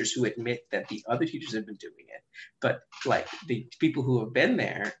new teachers who admit that the other teachers have been doing it. But like, the people who have been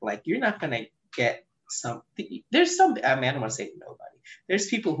there, like, you're not going to get there's some, I don't want to say nobody. There's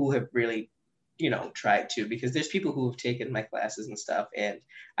people who have really, tried to, because there's people who have taken my classes and stuff. And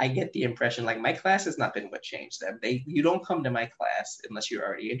I get the impression like, my class has not been what changed them. You don't come to my class unless you're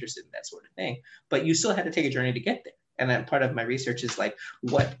already interested in that sort of thing, but you still had to take a journey to get there. And then part of my research is like,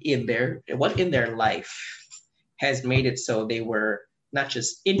 what in their life has made it so they were not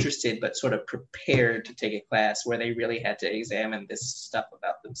just interested, but sort of prepared to take a class where they really had to examine this stuff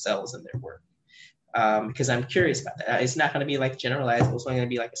about themselves and their work. Because I'm curious about that. It's not going to be like generalized. It's only going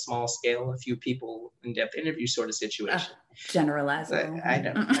to be like a small scale, a few people, in-depth interview sort of situation. Generalizable.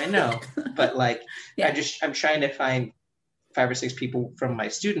 I know. But like, yeah. I'm trying to find 5 or 6 people from my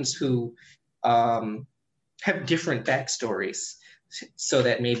students who have different backstories, so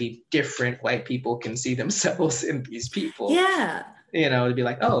that maybe different white people can see themselves in these people. Yeah. To be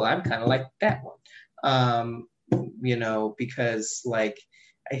like, oh, I'm kind of like that one. Because like,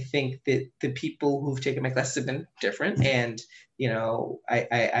 I think that the people who've taken my classes have been different. And,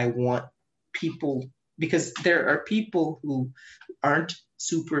 I want people, because there are people who aren't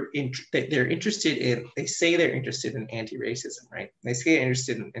they're interested in, they say they're interested in anti-racism, right? They say they're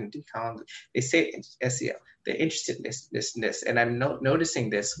interested in decolonization. They say SEL. They're interested in this. And I'm noticing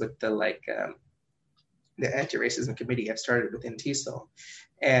this with the anti-racism committee I've started within TESOL.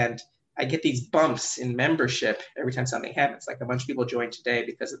 And I get these bumps in membership every time something happens. Like a bunch of people joined today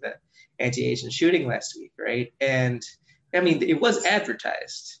because of the anti-Asian shooting last week, right? And I mean, it was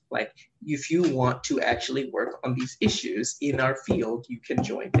advertised. Like, if you want to actually work on these issues in our field, you can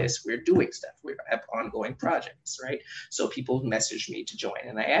join this. We're doing stuff. We have ongoing projects, right? So people messaged me to join,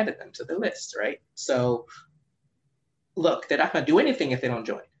 and I added them to the list, right? So, look, they're not going to do anything if they don't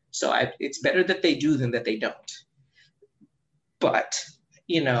join. So it's better that they do than that they don't. But,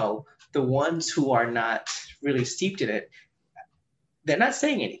 the ones who are not really steeped in it, they're not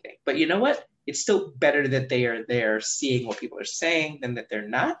saying anything. But you know what? It's still better that they are there seeing what people are saying than that they're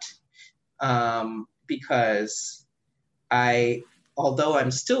not. Because although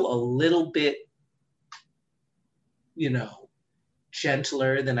I'm still a little bit,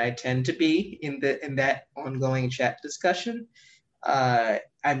 gentler than I tend to be in that ongoing chat discussion,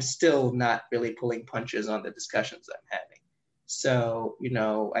 I'm still not really pulling punches on the discussions I'm having. So,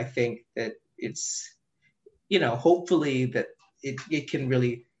 I think that it's, hopefully that it can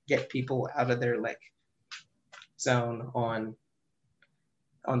really get people out of their zone on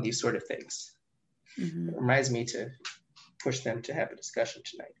these sort of things. Mm-hmm. It reminds me to push them to have a discussion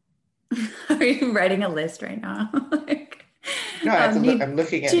tonight. Are you writing a list right now? No, I'm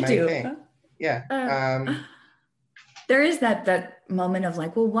looking at my thing. Yeah. There is that moment of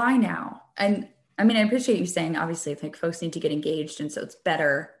well, why now? And I mean, I appreciate you saying, obviously, folks need to get engaged. And so it's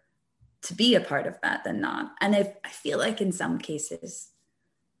better to be a part of that than not. And I feel like in some cases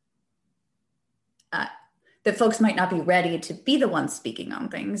that folks might not be ready to be the ones speaking on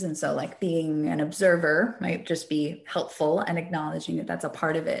things. And so being an observer might just be helpful and acknowledging that that's a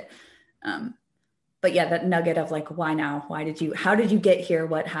part of it. But yeah, that nugget of why now? How did you get here?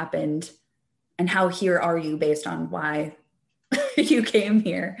 What happened? And how here are you based on why you came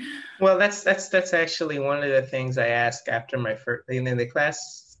here? Well, that's actually one of the things I ask after my first, in the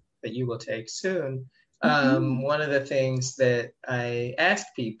class that you will take soon. One of the things that I ask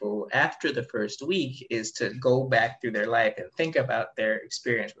people after the first week is to go back through their life and think about their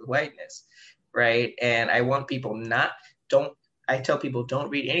experience with whiteness, right? And I want people I tell people, don't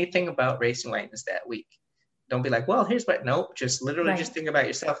read anything about race and whiteness that week. Don't be well, here's what, nope, just literally just think about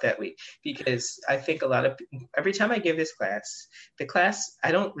yourself that week. Because I think every time I give this class,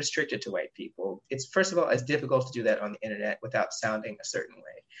 I don't restrict it to white people. It's, first of all, it's difficult to do that on the internet without sounding a certain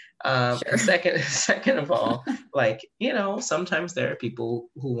way. Sure. And second of all, sometimes there are people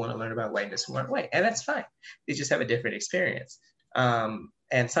who want to learn about whiteness who aren't white, and that's fine. They just have a different experience.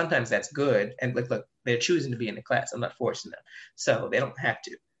 And sometimes that's good. And look, they're choosing to be in the class. I'm not forcing them. So they don't have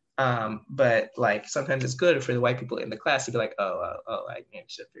to. But sometimes it's good for the white people in the class to be oh, I need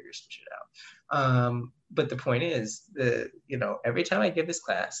to figure some shit out. But the point is, every time I give this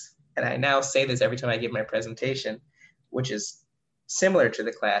class, and I now say this every time I give my presentation, which is similar to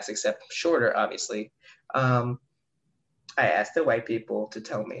the class except shorter, obviously. I ask the white people to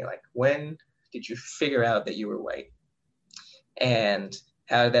tell me when did you figure out that you were white, and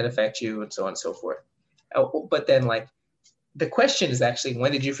how did that affect you, and so on and so forth. But then the question is actually,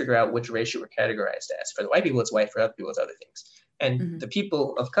 when did you figure out which race you were categorized as? For the white people, it's white. For other people, it's other things. And the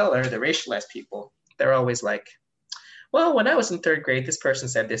people of color, the racialized people, they're always well, when I was in third grade, this person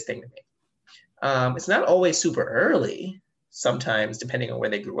said this thing to me. It's not always super early. Sometimes, depending on where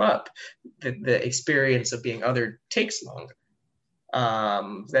they grew up, the experience of being other takes longer.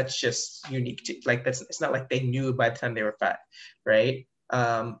 That's just unique to, it's not like they knew by the time they were 5, right?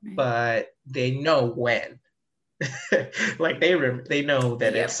 But they know when. They know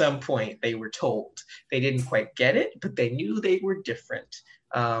that at some point they were told. They didn't quite get it, but they knew they were different,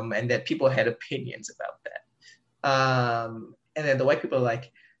 and that people had opinions about that. And then the white people are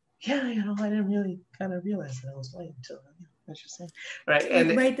yeah, I didn't really kind of realize that I was white until that's just saying, right?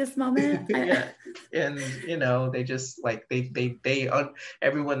 And right this moment, yeah, and they just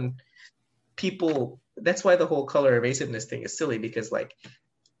everyone, people. That's why the whole color evasiveness thing is silly, because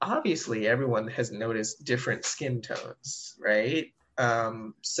obviously everyone has noticed different skin tones, right?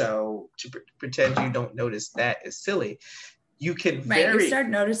 So to pretend you don't notice that is silly. You can you start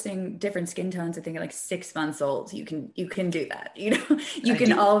noticing different skin tones, I think at 6 months old. You can do that. You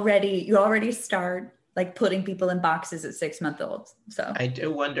already start putting people in boxes at 6 months old. So I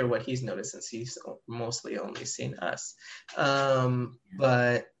do wonder what he's noticed, since he's mostly only seen us.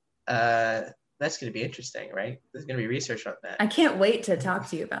 But that's going to be interesting, right? There's going to be research on that. I can't wait to talk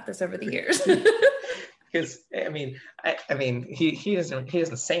to you about this over the years. because he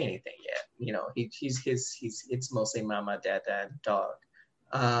doesn't say anything yet. It's mostly mama, dad, dog.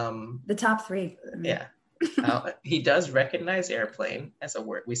 The top three. Yeah. He does recognize airplane as a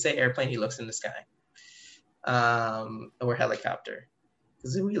word. We say airplane, he looks in the sky. Or helicopter.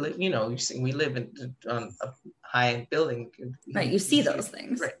 Because we live, we live on a high building. Right, you see those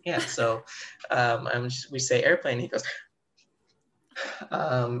things. Right, yeah. So we say airplane, he goes,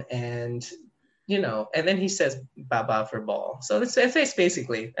 and and then he says "baba" for ball. So that's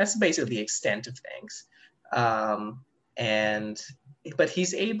basically the extent of things. But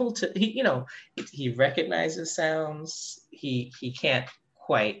he's able to, he recognizes sounds. He can't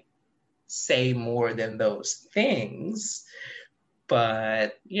quite say more than those things,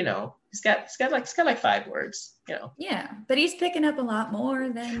 but he's got like 5 words. Yeah, but he's picking up a lot more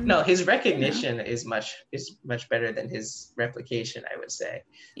than. No, his recognition is much better than his replication, I would say.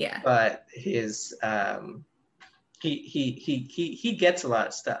 Yeah, but his he gets a lot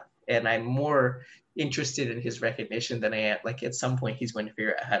of stuff, and I'm more interested in his recognition than I am, like, at some point he's going to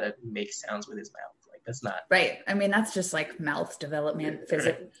figure out how to make sounds with his mouth. Like, that's not right. I mean, that's just like mouth development,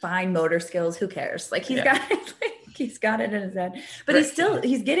 right. Fine motor skills. Who cares? Like, he's got it. He's got it in his head, but right.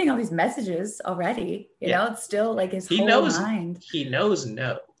 he's getting all these messages already. It's still like his whole mind. He knows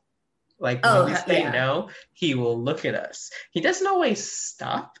no. Like, when we say no, he will look at us. He doesn't always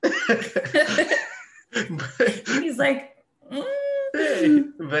stop. He's like,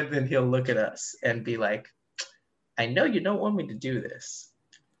 but then he'll look at us and be like, I know you don't want me to do this.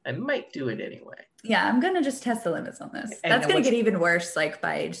 I might do it anyway. Yeah, I'm going to just test the limits on this. That's going to get even worse, like,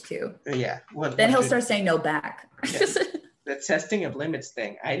 by age 2. Yeah. Then he'll start saying no back. Yeah. The testing of limits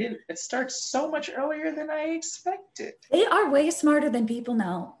thing, it starts so much earlier than I expected. They are way smarter than people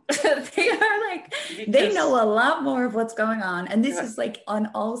know. They know a lot more of what's going on. And this is like on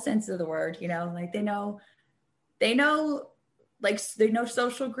all sense of the word, like they know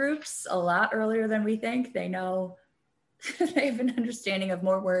social groups a lot earlier than we think. They know, they have an understanding of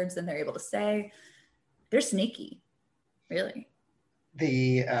more words than they're able to say. They're sneaky, really.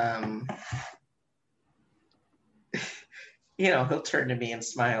 He'll turn to me and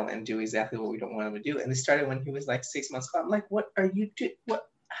smile and do exactly what we don't want him to do. And they started when he was like 6 months old. I'm like, what are you doing?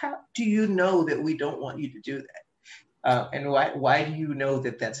 How do you know that we don't want you to do that? And why do you know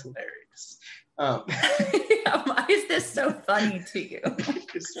that that's hilarious? Why is this so funny to you?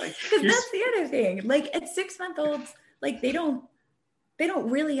 Because that's the other thing. Like, at 6-month-olds, like, they don't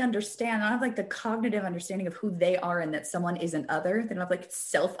really understand. They don't have like the cognitive understanding of who they are and that someone is an other. They don't have like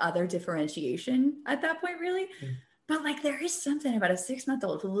self-other differentiation at that point, really. Mm. But like, there is something about a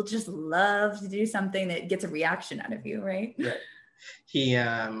 6-month-old who will just love to do something that gets a reaction out of you, right? Right. He,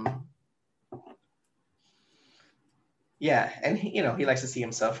 yeah, and he likes to see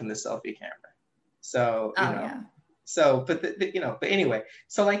himself in the selfie camera. So, but anyway,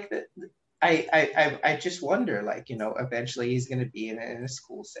 so like I just wonder, like, eventually he's going to be in a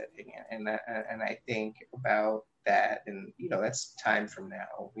school setting, and I think about that, and that's time from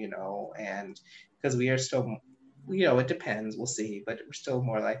now, and because we are still, it depends, we'll see, but we're still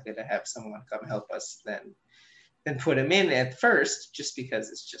more likely to have someone come help us than put him in at first, just because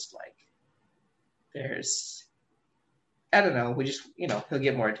it's just like, there's, I don't know, we just, he'll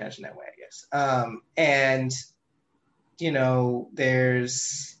get more attention that way, I guess. And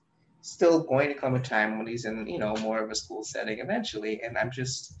there's still going to come a time when he's in, more of a school setting eventually. And I'm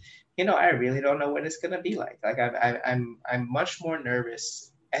just, I really don't know what it's going to be like. Like, I'm much more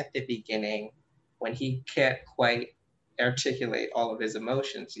nervous at the beginning when he can't quite articulate all of his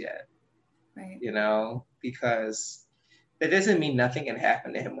emotions yet. Right. Because that doesn't mean nothing can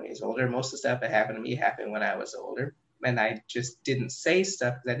happen to him when he's older. Most of the stuff that happened to me happened when I was older. And I just didn't say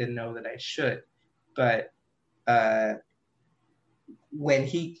stuff because I didn't know that I should. But when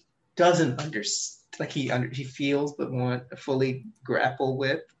he doesn't understand, like he feels but won't fully grapple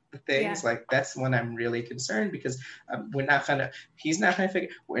with the things, like, that's when I'm really concerned, because we're not going to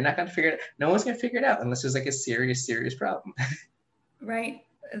figure it out. No one's going to figure it out unless there's like a serious problem. Right.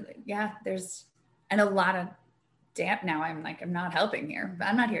 Yeah. And a lot of now I'm not helping here.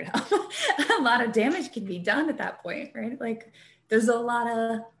 I'm not here to help. A lot of damage can be done at that point, right? Like, there's a lot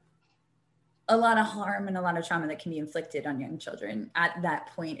of harm and a lot of trauma that can be inflicted on young children at that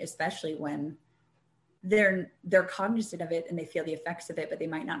point, especially when they're cognizant of it and they feel the effects of it, but they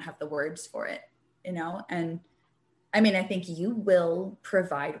might not have the words for it, And I mean, I think you will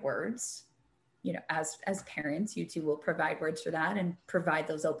provide words, as parents, you two will provide words for that and provide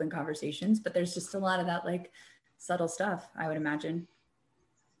those open conversations, but there's just a lot of that, like, subtle stuff, I would imagine.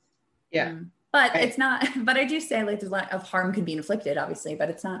 Yeah. But it's not, but I do say, like, there's a lot of harm can be inflicted, obviously, but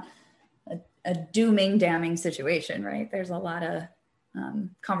it's not a dooming, damning situation, right? There's a lot of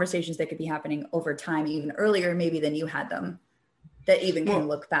conversations that could be happening over time, even earlier maybe than you had them, that even can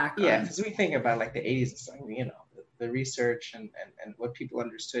look back yeah, on. because we think about like the 80s and stuff, the research and what people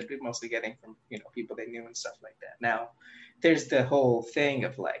understood, but mostly getting from, people they knew and stuff like that. Now, there's the whole thing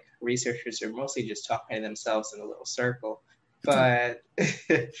of like researchers are mostly just talking to themselves in a little circle, but and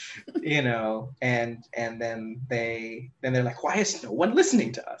then they're like, why is no one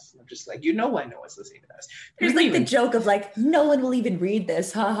listening to us? And I'm just like, why no one's listening to us. There's like the joke of like, no one will even read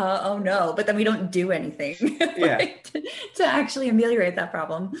this, haha, oh no, but then we don't do anything to actually ameliorate that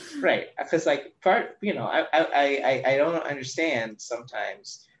problem. Right, because like I don't understand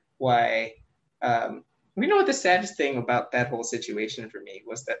sometimes why. What the saddest thing about that whole situation for me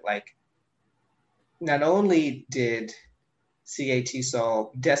was that, like, not only did CAT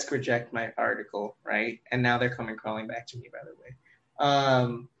desk reject my article, right, and now they're coming crawling back to me, by the way,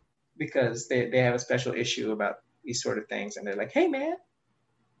 because they have a special issue about these sort of things, and they're like, hey man,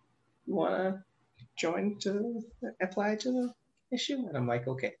 you want to join to apply to the issue? And I'm like,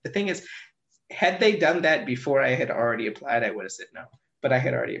 okay. The thing is, had they done that before I had already applied, I would have said no, but I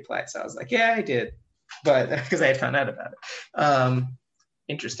had already applied, so I was like, yeah, I did, but because I had found out about it.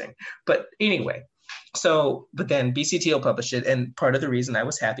 Interesting. But anyway, but then BCTO published it, and part of the reason I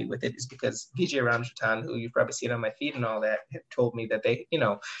was happy with it is because Vijay Ramjatan, who you've probably seen on my feed and all that, had told me that they,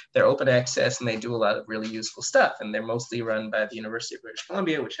 they're open access and they do a lot of really useful stuff, and they're mostly run by the University of British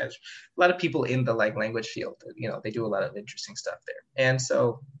Columbia, which has a lot of people in the like language field. They do a lot of interesting stuff there, and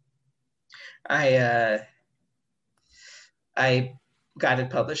so I got it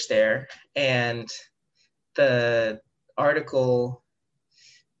published there, and the article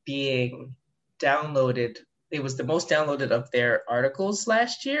being downloaded, it was the most downloaded of their articles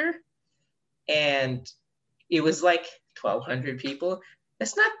last year, and it was like 1,200 people.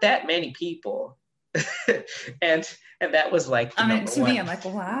 That's not that many people. and that was like to me, I'm like,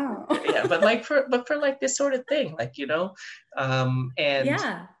 wow. Yeah, but for like this sort of thing, like, and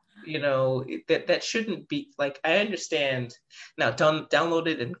yeah, that shouldn't be like, I understand now,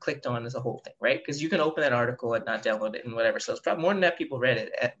 downloaded and clicked on is a whole thing, right? Because you can open that article and not download it and whatever, so it's probably more than that people read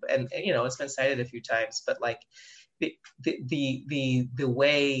it, and it's been cited a few times, but like the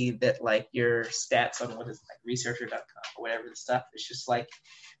way that like your stats on what is like researcher.com or whatever the stuff, it's just like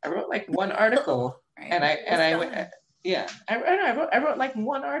I wrote like one article right. and I wrote like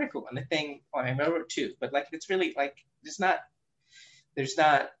one article on the thing, or I wrote two, but like it's really like there's not,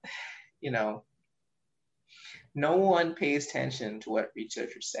 no one pays attention to what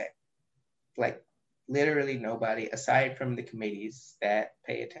researchers say. Like literally nobody, aside from the committees that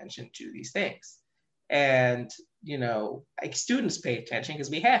pay attention to these things. And, like students pay attention because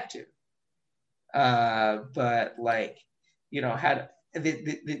we have to. But like, how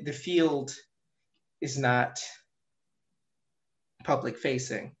the field is not public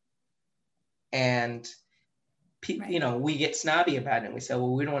facing. And right. We get snobby about it, and we say,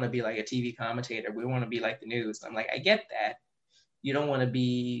 well, we don't want to be like a TV commentator, we want to be like the news. And I'm like, I get that. You don't want to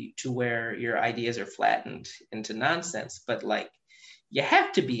be to where your ideas are flattened into nonsense, but like you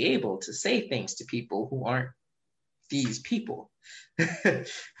have to be able to say things to people who aren't these people. Right.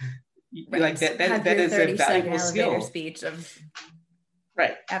 Like that is a valuable skill. Speech of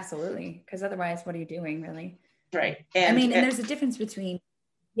right. Absolutely, because otherwise what are you doing, really? Right. And there's a difference between,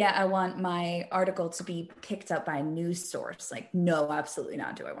 yeah, I want my article to be picked up by a news source. Like, no, absolutely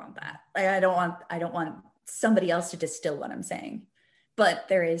not. Do I want that? Like, I don't want somebody else to distill what I'm saying. But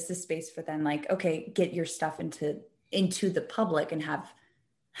there is the space for then, like, okay, get your stuff into the public and have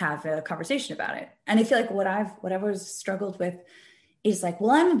a conversation about it. And I feel like what I've always struggled with is like,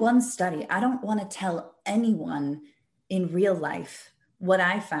 well, I'm one study. I don't want to tell anyone in real life what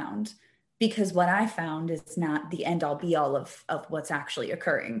I found, because what I found is not the end all be all of what's actually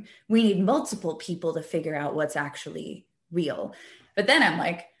occurring. We need multiple people to figure out what's actually real. But then I'm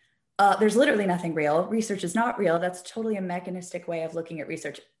like, there's literally nothing real. Research is not real. That's totally a mechanistic way of looking at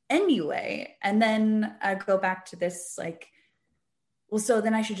research anyway. And then I go back to this, like, well, so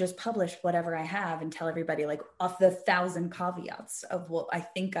then I should just publish whatever I have and tell everybody, like, off the 1,000 caveats of what I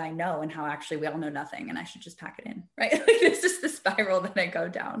think I know and how actually we all know nothing. And I should just pack it in, right? Like, it's just the spiral that I go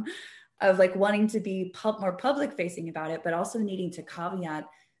down of like wanting to be more public facing about it, but also needing to caveat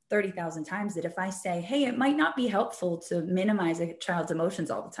 30,000 times that if I say, hey, it might not be helpful to minimize a child's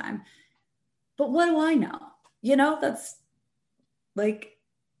emotions all the time, but what do I know? That's like,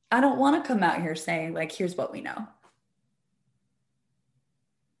 I don't want to come out here saying like, here's what we know.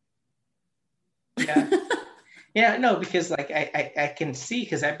 Yeah. Yeah, no, because like I can see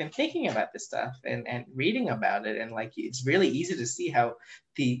because I've been thinking about this stuff and reading about it, and like it's really easy to see how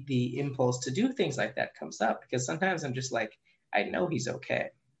the impulse to do things like that comes up, because sometimes I'm just like, I know he's okay.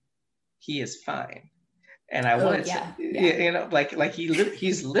 He is fine. And I Oh wanted to, yeah, yeah. like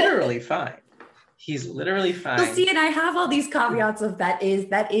he's literally fine. He's literally Well, fine. see, and I have all these caveats of that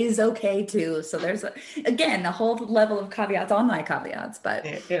is okay too. So there's again a whole level of caveats on my caveats, but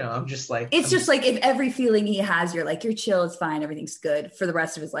I'm just like it's I'm just just like if every feeling he has, you're like, you're chill, it's fine, everything's good for the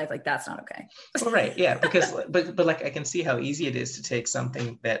rest of his life, like that's not okay. well, right, yeah, because but like I can see how easy it is to take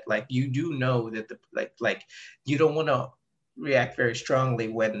something that like you do know that the like you don't want to react very strongly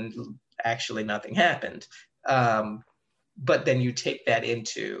when actually nothing happened. But then you take that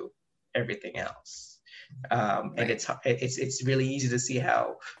into everything else. And Right. it's really easy to see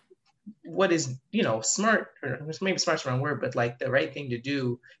how what is smart, or maybe smart's the wrong word, but like the right thing to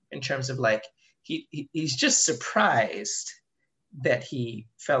do in terms of like he's just surprised that he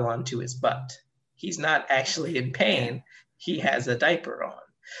fell onto his butt. He's not actually in Yeah. pain. He has a diaper on.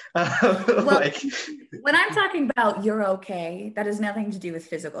 Well, Like, when I'm talking about you're okay, that has nothing to do with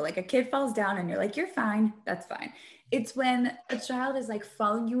physical. Like a kid falls down and you're like, you're fine, that's fine. It's when a child is like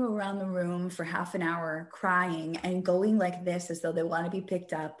following you around the room for half an hour, crying and going like this as though they want to be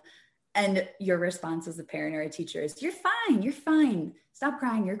picked up. And your response as a parent or a teacher is, you're fine, you're fine. Stop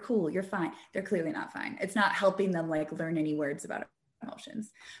crying, you're cool, you're fine. They're clearly not fine. It's not helping them like learn any words about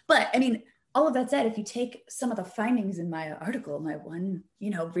emotions. But I mean, all of that said, if you take some of the findings in my article, my one,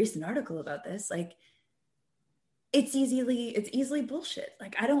 recent article about this, like it's easily bullshit.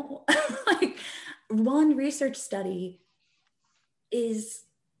 Like I don't like one research study is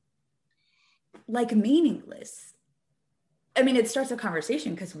like meaningless. I mean, it starts a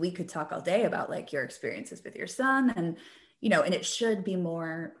conversation because we could talk all day about like your experiences with your son and it should be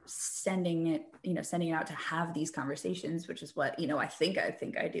more sending it out to have these conversations, which is what, I think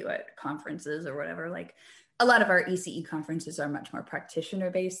I do at conferences or whatever. Like a lot of our ECE conferences are much more practitioner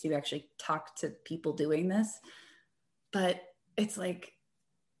based. You actually talk to people doing this, but it's like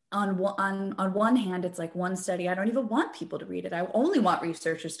on one hand, it's like one study. I don't even want people to read it. I only want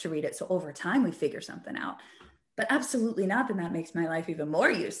researchers to read it. So over time we figure something out, but absolutely not. Then that makes my life even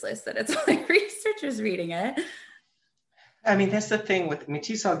more useless that it's like researchers reading it. I mean, that's the thing with, I mean,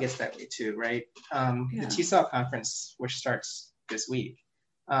 TESOL gets that way too, right? The Yeah. TESOL conference, which starts this week,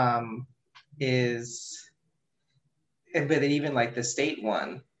 um, is, but even like the state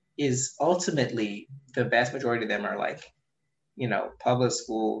one is ultimately the vast majority of them are like, public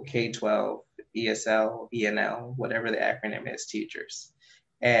school, K-12, ESL, ENL, whatever the acronym is, teachers.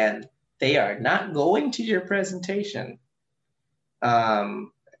 And they are not going to your presentation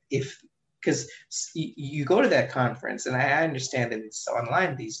if because you go to that conference, and I understand that it's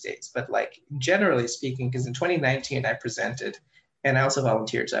online these days, but like generally speaking, because in 2019 I presented, and I also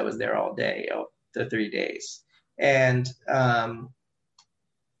volunteered, so I was there all day, the 3 days, and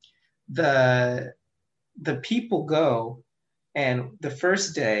the the people go, and the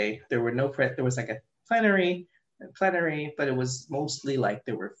first day there were there was like a plenary, but it was mostly like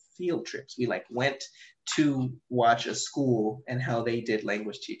there were field trips. We like went to watch a school and how they did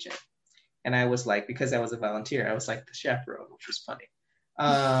language teaching. And I was like, because I was a volunteer, I was like the chaperone, which was funny.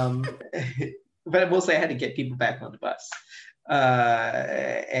 But mostly I had to get people back on the bus.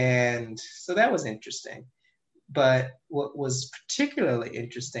 And so that was interesting. But what was particularly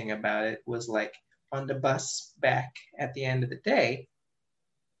interesting about it was like on the bus back at the end of the day,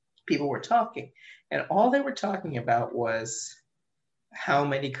 people were talking, and all they were talking about was how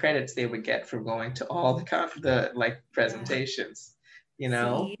many credits they would get for going to all the like Yeah. presentations, you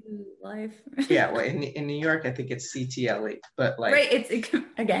know? CEU life. Yeah, well, in New York, I think it's CTLE, but like, Right.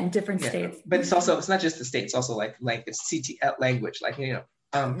 Again, different yeah, states. but it's not just the state; it's also like it's CTL language, like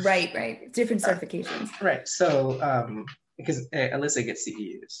Right, right. Different uh, certifications. right. So because Alyssa gets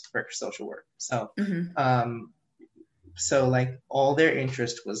CEUs for social work, Hmm. um, so like all their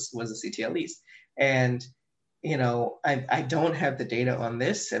interest was the CTLEs, and I don't have the data on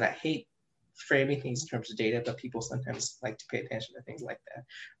this, and I hate framing things in terms of data, but people sometimes like to pay attention to things like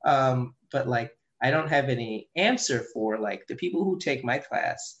that. But like, I don't have any answer for like the people who take my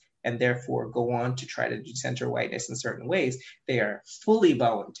class and therefore go on to try to decenter whiteness in certain ways. They are fully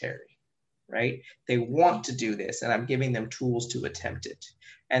voluntary, right? They want to do this, and I'm giving them tools to attempt it.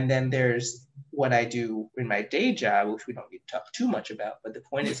 And then there's what I do in my day job, which we don't need to talk too much about. But the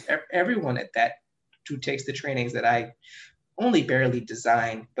point is, everyone at that who takes the trainings that I only barely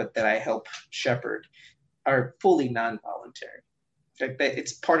design, but that I help shepherd, are fully non-voluntary.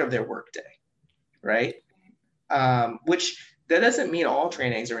 It's part of their workday, right? Which that doesn't mean all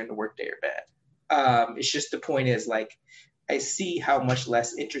trainings are in the workday are bad. It's just the point is like, I see how much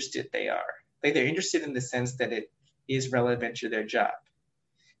less interested they are. Like they're interested in the sense that it is relevant to their job,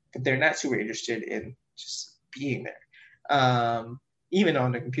 but they're not super interested in just being there. Even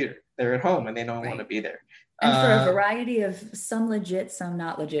on the computer, they're at home and they don't want to be there. And for a variety of some legit, some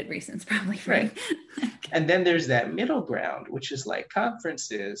not legit reasons, probably. Right. And then there's that middle ground, which is like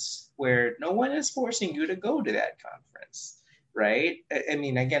conferences where no one is forcing you to go to that conference, right? I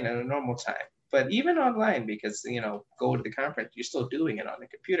mean, again, in a normal time, but even online, because, go to the conference, you're still doing it on the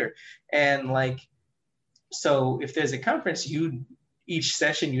computer. And like, so if there's a conference, each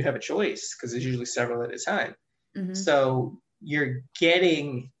session you have a choice because there's usually several at a time. Mm-hmm. So you're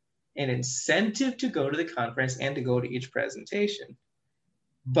getting an incentive to go to the conference and to go to each presentation.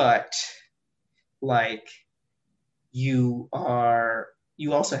 But like you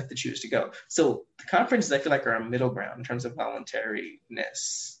also have to choose to go. So the conferences I feel like are a middle ground in terms of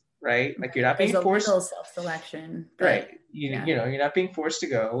voluntariness, right? Like you're not being forced. There's a little self-selection. Right. You're not being forced to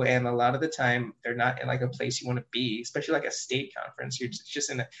go. And a lot of the time they're not in like a place you want to be, especially like a state conference. You're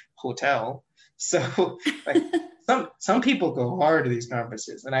just in a hotel. So like some people go hard to these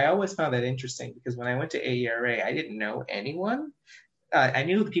conferences. And I always found that interesting because when I went to AERA, I didn't know anyone. I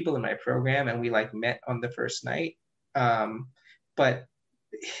knew the people in my program and we like met on the first night. But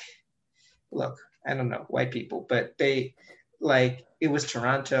look, I don't know, white people, but they like, it was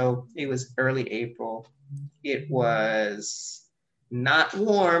Toronto. It was early April. It was not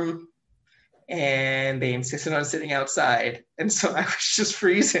warm and they insisted on sitting outside. And so I was just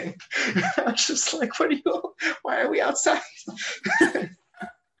freezing. I was just like, why are we outside?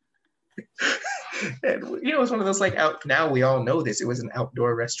 And it was one of those like now we all know this. It was an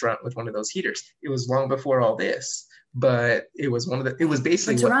outdoor restaurant with one of those heaters. It was long before all this, but it was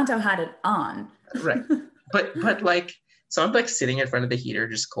basically Toronto had it on. Right. But like, so I'm like sitting in front of the heater,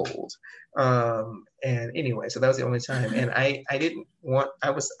 just cold. And anyway, so that was the only time. And I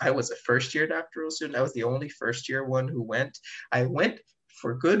was a first year doctoral student. I was the only first year one who went. I went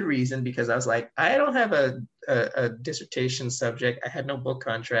for good reason because I was like, I don't have a dissertation subject. I had no book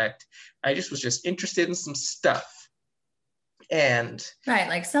contract. I was just interested in some stuff. And right,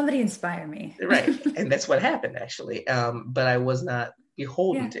 like somebody inspire me. Right. And that's what happened actually. But I was not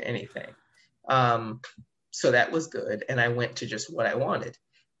beholden to anything. So that was good. And I went to just what I wanted.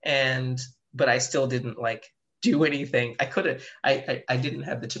 But I still didn't like do anything. I didn't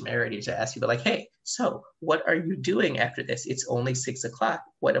have the temerity to ask people like, hey, so what are you doing after this? It's only 6:00.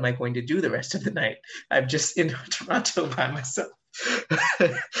 What am I going to do the rest of the night? I'm just in Toronto by myself.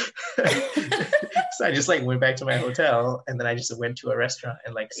 So I just like went back to my hotel and then I just went to a restaurant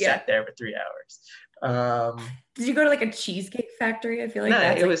and like sat there for 3 hours. Did you go to like a cheesecake factory? I feel like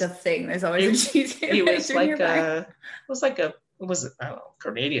that's the thing. There's always a cheesecake factory. It was I don't know,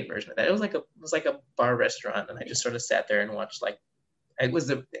 Canadian version of that. It was like a bar restaurant, and I just sort of sat there and watched like it was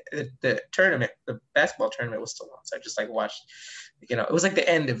the tournament, the basketball tournament was still on, so I just like watched. It was like the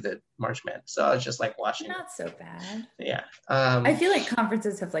end of the March Madness, so I was just like watching. Not so bad. Yeah. I feel like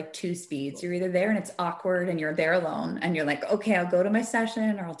conferences have like two speeds. You're either there and it's awkward and you're there alone and you're like, okay, I'll go to my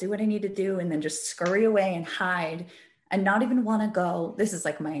session or I'll do what I need to do and then just scurry away and hide and not even want to go. This is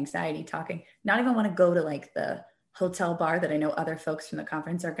like my anxiety talking. Not even want to go to like the hotel bar that I know other folks from the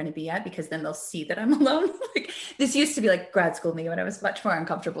conference are going to be at because then they'll see that I'm alone. Like this used to be like grad school me when I was much more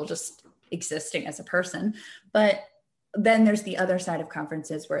uncomfortable just existing as a person. But then there's the other side of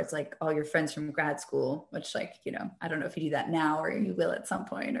conferences where it's like all your friends from grad school, which like, I don't know if you do that now or you will at some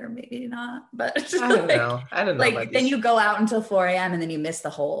point or maybe not, but I don't know. Like then you go out until 4 a.m. and then you miss the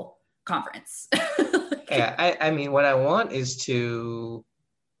whole conference. Yeah. I mean, what I want is to,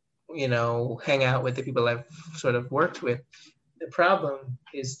 hang out with the people I've sort of worked with. The problem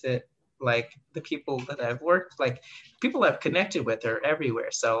is that like the people that I've worked, like people I've connected with are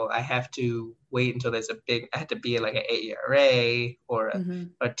everywhere. So I have to wait until I had to be like an AERA or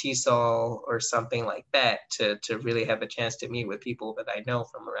a TESOL or something like that to really have a chance to meet with people that I know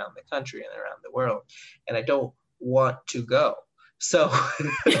from around the country and around the world. And I don't want to go. So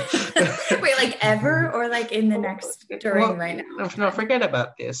wait, like ever or like in the next right now? No, forget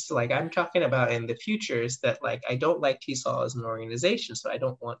about this. Like I'm talking about in the future is that like I don't like TESOL as an organization, so I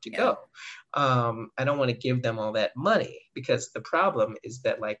don't want to go. I don't want to give them all that money because the problem is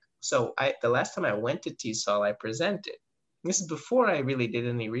that like the last time I went to TESOL, I presented. This is before I really did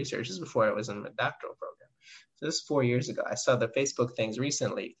any research. This is before I was in the doctoral program. So this is 4 years ago. I saw the Facebook things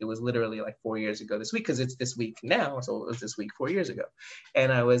recently. It was literally like 4 years ago this week because it's this week now. So it was this week 4 years ago.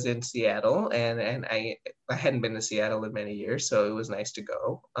 And I was in Seattle and I hadn't been to Seattle in many years. So it was nice to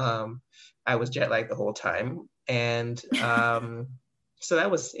go. I was jet lagged the whole time. And so that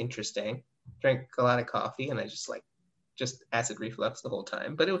was interesting. drank a lot of coffee, and I just acid reflux the whole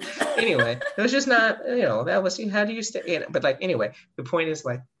time. But anyway, it was just not, that was, how do you stay in it? But like, anyway, the point is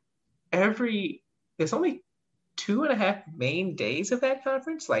like there's only 2.5 main days of that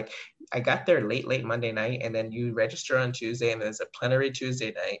conference. Like I got there late Monday night, and then you register on Tuesday, and there's a plenary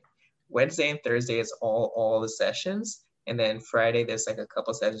Tuesday night. Wednesday and Thursday is all the sessions. And then Friday, there's like a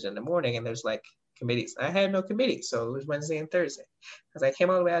couple sessions in the morning, and there's like committees. I had no committee, so it was Wednesday and Thursday. Because I came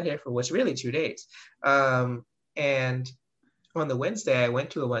all the way out here for what's really 2 days. And on the Wednesday, I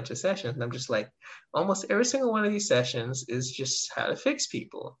went to a bunch of sessions, and I'm just like, almost every single one of these sessions is just how to fix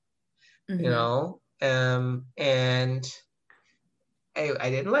people, and I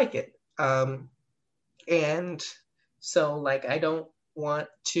didn't like it. And so like, I don't want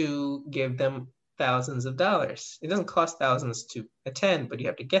to give them thousands of dollars. It doesn't cost thousands to attend, but you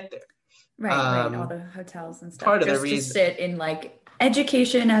have to get there. Right. All the hotels and stuff. Part of the reason to sit in like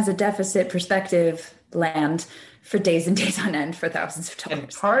education as a deficit perspective land for days and days on end for thousands of dollars. And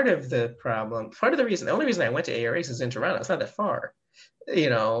part of the only reason I went to ARAs is in Toronto. It's not that far.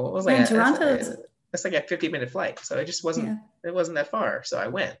 It was like Toronto. It's like a 50-minute flight, so it just wasn't. Yeah. It wasn't that far, so I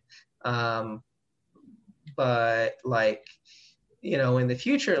went. But like, in the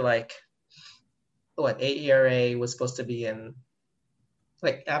future, like, what AERA was supposed to be in,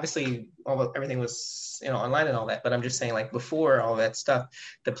 like, obviously everything was online and all that, but I'm just saying, like, before all that stuff,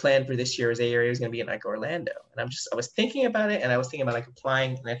 the plan for this year is AERA was going to be in like Orlando, and I was thinking about it, and I was thinking about like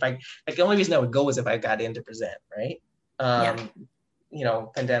applying, and if I, like, the only reason I would go is if I got in to present, right?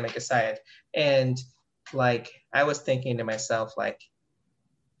 Pandemic aside, and like I was thinking to myself, like,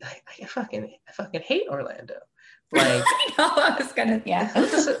 I fucking hate Orlando. Like, I know, I was gonna,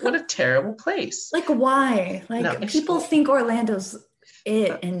 what a terrible place. Like, why? Like, people think Orlando's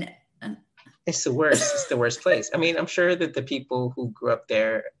it, and it's the worst. It's the worst place. I mean, I'm sure that the people who grew up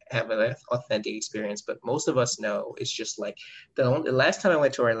there have an authentic experience, but most of us know it's just like the last time I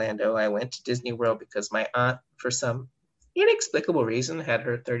went to Orlando, I went to Disney World because my aunt, for some inexplicable reason, had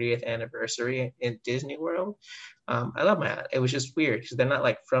her 30th anniversary in Disney World. I love my aunt. It was just weird because they're not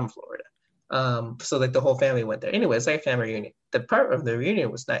like from Florida. So like the whole family went there. Anyway, it's like a family reunion. The part of the reunion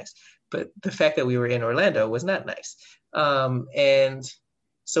was nice, but the fact that we were in Orlando was not nice. And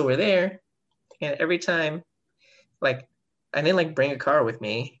so we're there, and every time, like, I didn't like bring a car with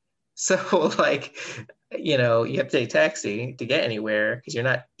me. So like, you have to take a taxi to get anywhere because you're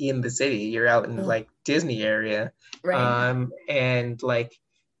not in the city. You're out in like Disney area. Right. And like,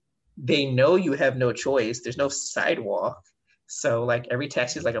 they know you have no choice. There's no sidewalk. So like every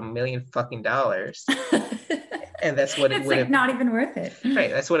taxi is like $1 million fucking dollars. And that's what it would have, not even worth it. Right.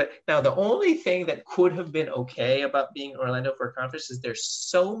 That's what now the only thing that could have been okay about being in Orlando for a conference is there's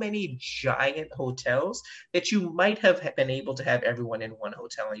so many giant hotels that you might have been able to have everyone in one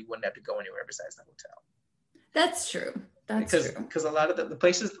hotel, and you wouldn't have to go anywhere besides the hotel. That's true. Because a lot of the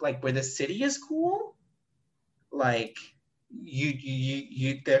places like where the city is cool, like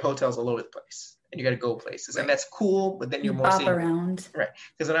you there are hotels all over the place, and you got to go places, and that's cool. But then you're more bop around, right?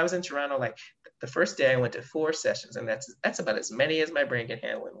 Because when I was in Toronto, like the first day I went to 4 sessions, and that's about as many as my brain can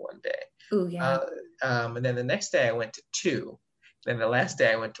handle in one day. Oh yeah. And then the next day I went to 2. Then the last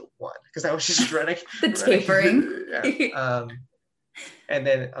day I went to 1 because I was just running. Tapering. And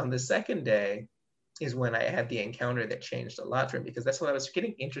then on the second day is when I had the encounter that changed a lot for me, because that's when I was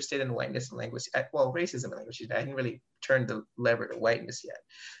getting interested in whiteness and language. Racism and language. I hadn't really turned the lever to whiteness yet.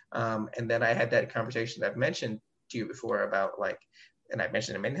 And then I had that conversation that I've mentioned to you before about like, and I've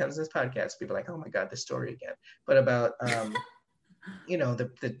mentioned it many times in this podcast, people are like, oh my God, this story again. But about,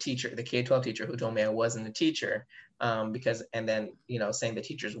 the teacher, the K-12 teacher who told me I wasn't a teacher because, and then, saying the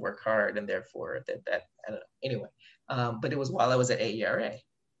teachers work hard and therefore that I don't know. Anyway, but it was while I was at AERA.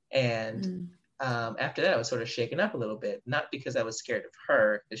 And after that, I was sort of shaken up a little bit, not because I was scared of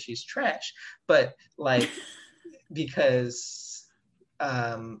her because she's trash, but like, because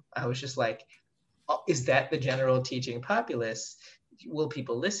I was just like, oh, is that the general teaching populace? Will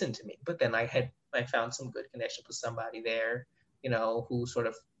people listen to me? But then I found some good connection with somebody there, who sort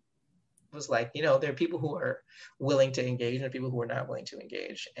of was like, there are people who are willing to engage and people who are not willing to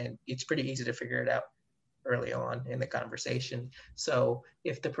engage. And it's pretty easy to figure it out early on in the conversation. So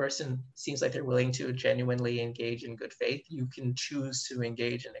if the person seems like they're willing to genuinely engage in good faith, you can choose to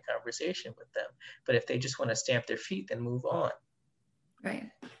engage in a conversation with them. But if they just want to stamp their feet, then move on. Right.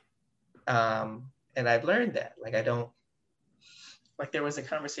 And I've learned that, like, I don't, like there was a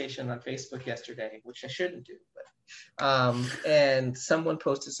conversation on Facebook yesterday, which I shouldn't do, but and someone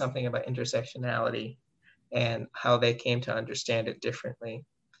posted something about intersectionality and how they came to understand it differently.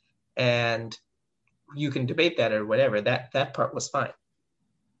 And you can debate that or whatever, that part was fine.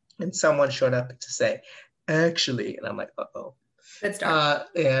 and someone showed up to say, actually, and I'm like, uh-oh. Good start.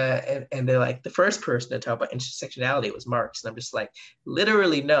 And they're like, the first person to talk about intersectionality was Marx. And I'm just like,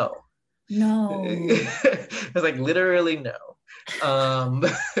 literally, no. No. I was like, literally, no.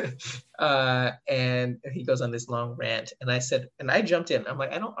 And he goes on this long rant. And I said, and I jumped in. I'm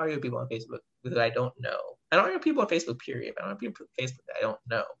like, I don't argue with people on Facebook that I don't know. I don't argue with people on Facebook, period. I don't argue with people on Facebook that I don't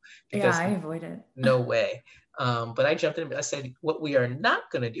know. Yeah, I avoid it. No way. But I jumped in. I said, what we are not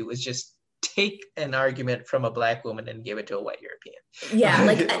going to do is just take an argument from a Black woman and give it to a white European. Yeah,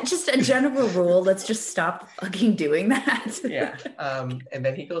 like just a general rule. Let's just stop fucking doing that. Yeah. And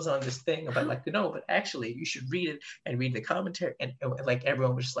then he goes on this thing about like, no, but actually you should read it and read the commentary. And like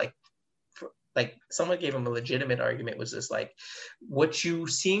everyone was just like someone gave him a legitimate argument, was just like, what you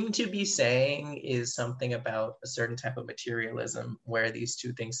seem to be saying is something about a certain type of materialism where these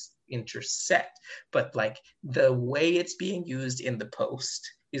two things intersect. But like the way it's being used in the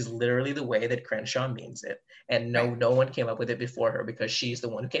post is literally the way that Crenshaw means it. And no one came up with it before her because she's the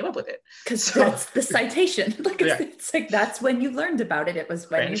one who came up with it. Because that's the citation. Like it's like that's when you learned about it. It was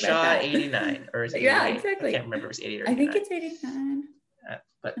when Crenshaw, you read that. 89 or is it 88? Yeah, exactly. I can't remember if it's 88 or 89. I think it's 89.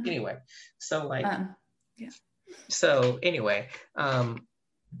 But anyway, so like, yeah. So anyway, just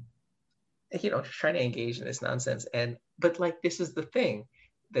trying to engage in this nonsense. But like, this is the thing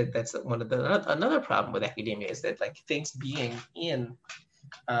that's one of another problem with academia is that like things being in,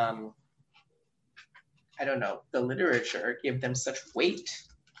 I don't know, the literature give them such weight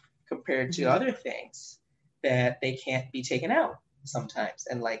compared to other things that they can't be taken out sometimes.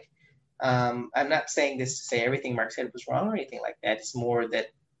 And like, I'm not saying this to say everything Mark said was wrong or anything like that. It's more that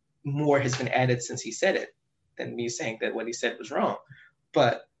more has been added since he said it than me saying that what he said was wrong.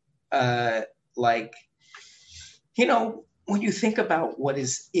 But like, when you think about what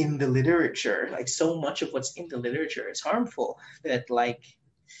is in the literature, like so much of what's in the literature is harmful that like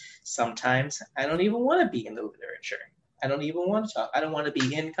sometimes I don't even want to be in the literature. I don't even want to talk. I don't want to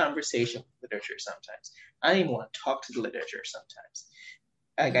be in conversation with literature sometimes. I don't even want to talk to the literature sometimes.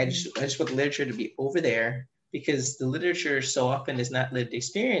 Like I just want the literature to be over there because the literature so often is not lived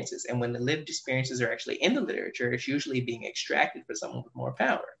experiences. And when the lived experiences are actually in the literature, it's usually being extracted for someone with more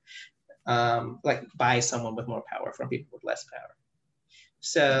power, like by someone with more power from people with less power.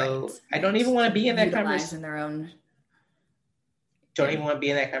 So I don't even want to be in that conversation. Don't even want to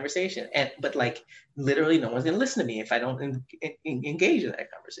be in that conversation. But like literally no one's going to listen to me if I don't engage in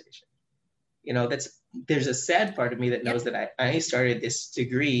that conversation. There's a sad part of me that knows that I started this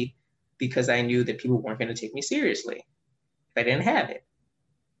degree because I knew that people weren't going to take me seriously if I didn't have it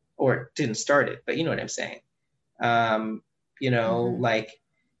or didn't start it. But you know what I'm saying? Like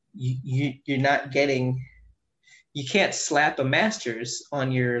you're not getting, you can't slap a master's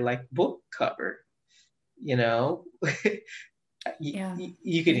on your like book cover, you can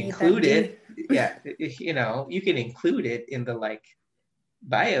include it. Yeah. You can include it in the like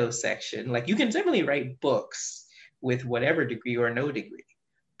bio section. Like you can definitely write books with whatever degree or no degree,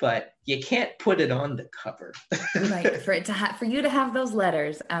 but you can't put it on the cover. Right. For you to have those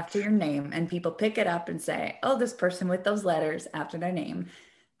letters after your name and people pick it up and say, oh, this person with those letters after their name,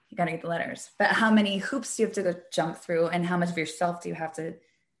 you got to get the letters. But how many hoops do you have to go jump through and how much of yourself do you have to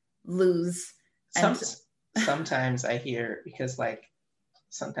lose? Sometimes I hear, because like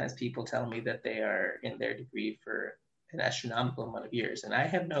sometimes people tell me that they are in their degree for an astronomical amount of years. And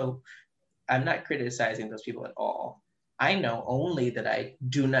I'm not criticizing those people at all. I know only that I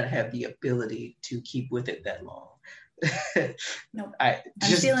do not have the ability to keep with it that long. Nope. I'm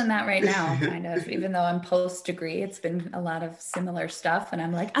feeling that right now, kind of, even though I'm post-degree, it's been a lot of similar stuff. And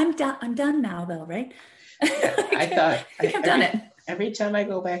I'm like, I'm done now though, right? Yeah, I thought I've done it. Every time I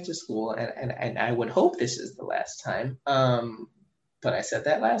go back to school, and I would hope this is the last time, but I said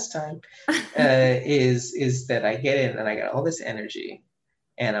that last time, is that I get in and I got all this energy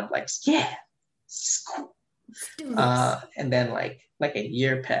and I'm like, yeah, school. And then like a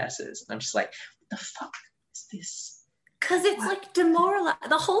year passes and I'm just like, what the fuck is this? Because it's like demoralizing.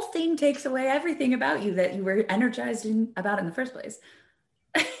 The whole thing takes away everything about you that you were energized about in the first place.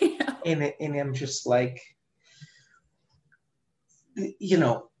 And I'm just like,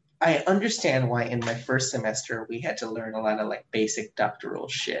 I understand why in my first semester we had to learn a lot of like basic doctoral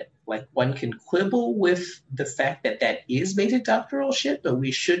shit. Like one can quibble with the fact that is basic doctoral shit, but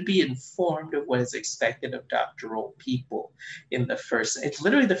we should be informed of what is expected of doctoral people in it's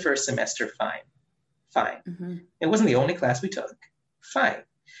literally the first semester. Fine. Mm-hmm. It wasn't the only class we took. Fine.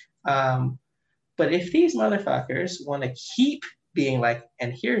 But if these motherfuckers want to keep being like,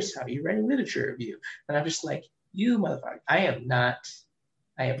 and here's how you write a literature review. And I'm just like, you motherfucker, I am not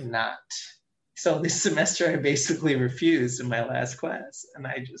So this semester I basically refused in my last class, and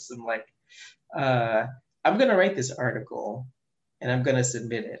I just am like, I'm gonna write this article and I'm gonna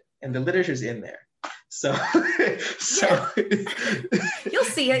submit it, and the literature's in there. So, you'll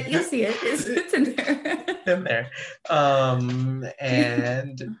see it. You'll see it. It's in there. In there,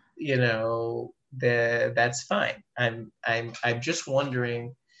 and you know, that's fine. I'm just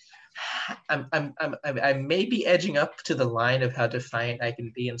wondering. I may be edging up to the line of how defiant I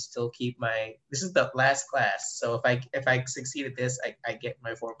can be and still keep my. This is the last class, so if I succeed at this, I get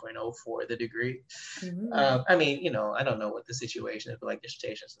my 4.0 for the degree. Mm-hmm. I mean, you know, I don't know what the situation is for like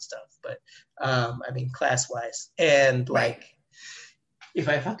dissertations and stuff, but I mean, class wise, and like. Right. If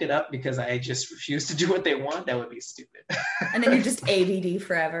I fuck it up because I just refuse to do what they want, that would be stupid. And then you're just ABD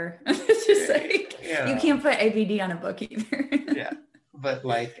forever. It's just like, you can't put ABD on a book either. Yeah. But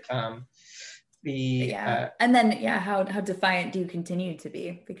like and then how defiant do you continue to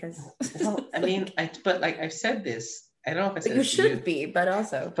be? Because well, I mean, I've said this. I don't know if I said you should be, but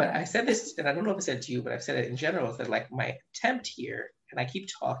also. But I said this, and I don't know if I said it to you, but I've said it in general. That like my attempt here, and I keep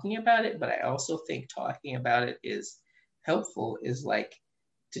talking about it, but I also think talking about it is helpful. Is like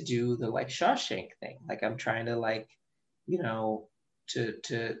to do the like Shawshank thing. Like I'm trying to like, you know, to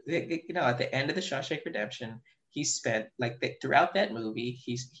you know, at the end of the Shawshank Redemption. He spent like throughout that movie,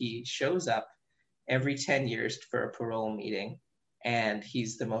 he shows up every 10 years for a parole meeting, and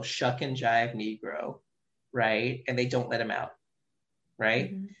he's the most shuck and jive Negro, right? And they don't let him out, right?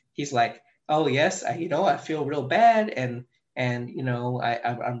 Mm-hmm. He's like, oh yes, I feel real bad, and you know,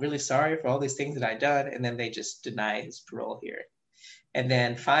 I'm really sorry for all these things that I've done, and then they just deny his parole hearing, and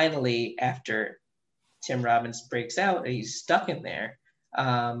then finally after Tim Robbins breaks out and he's stuck in there,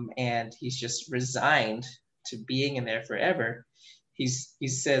 and he's just resigned to being in there forever, he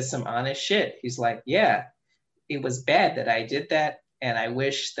says some honest shit. He's like, yeah, it was bad that I did that, and I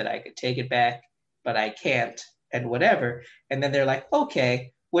wish that I could take it back, but I can't, and whatever. And then they're like,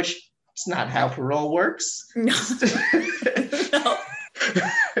 okay, which it's not how parole works. No. No.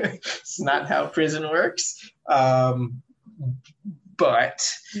 It's not how prison works. But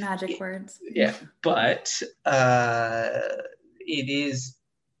magic words. Yeah, but it is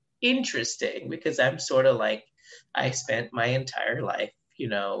interesting because I'm sort of like, I spent my entire life, you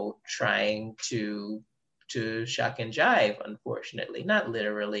know, trying to shuck and jive, unfortunately, not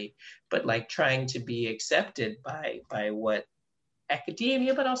literally, but like trying to be accepted by what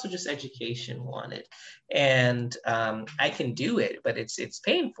academia, but also just education wanted. And I can do it, but it's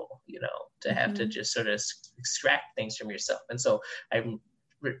painful, you know, to have to just sort of extract things from yourself. And so I'm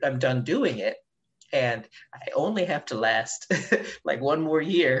done doing it. And I only have to last like one more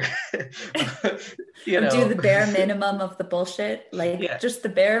year. You know, do the bare minimum of the bullshit, like just the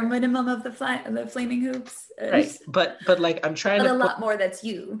bare minimum of the flaming hoops. Right, but like I'm trying to. But a lot more. That's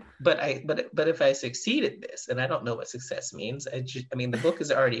you. But if I succeed at this, and I don't know what success means. I mean, the book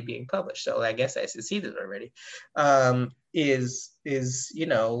is already being published, so I guess I succeeded already. Is you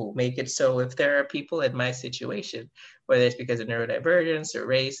know, make it so if there are people in my situation, whether it's because of neurodivergence or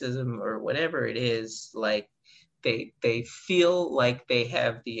racism or whatever it is, like they feel like they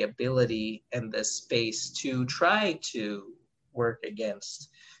have the ability and the space to try to work against,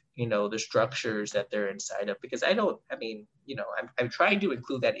 you know, the structures that they're inside of. Because you know, I'm trying to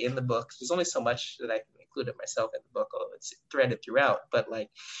include that in the book. There's only so much that I can include it myself in the book, although it's threaded throughout. But like,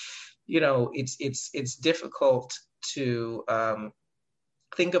 you know, it's difficult to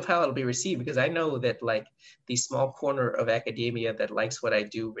think of how it'll be received, because I know that like the small corner of academia that likes what I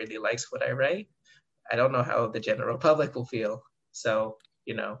do really likes what I write. I don't know how the general public will feel. So,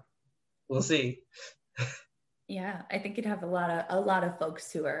 you know, we'll see. Yeah, I think you'd have a lot of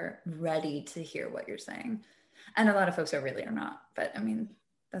folks who are ready to hear what you're saying, and a lot of folks who really are not. But I mean,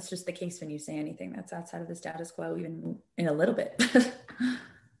 that's just the case when you say anything that's outside of the status quo, even in a little bit.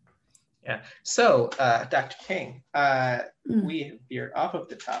 Yeah. So, Dr. King, we're off of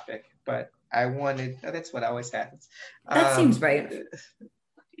the topic, but I wanted. That's what always happens. That seems right.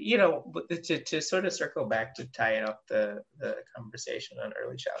 You know, but to sort of circle back to tie up the conversation on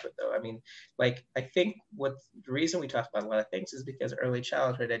early childhood, though, I mean, like, I think the reason we talk about a lot of things is because early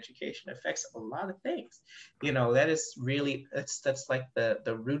childhood education affects a lot of things. You know, that is really, that's like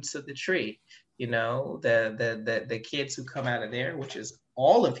the roots of the tree. You know, the kids who come out of there, which is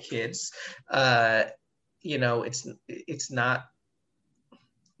all of kids, you know, it's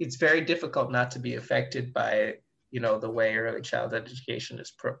very difficult not to be affected by, you know, the way early childhood education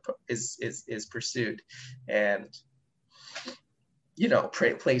is pursued and, you know,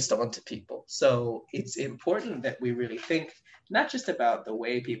 placed onto people. So it's important that we really think not just about the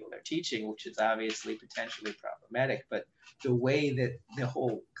way people are teaching, which is obviously potentially problematic, but the way that the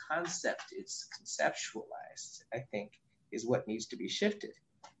whole concept is conceptualized, I think, is what needs to be shifted.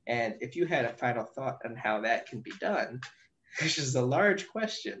 And if you had a final thought on how that can be done, which is a large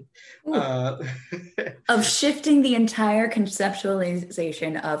question. Of shifting the entire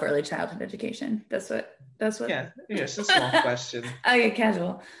conceptualization of early childhood education. That's what. Yeah, it's a small question. Oh, yeah,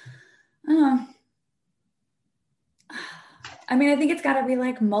 casual. I mean, I think it's got to be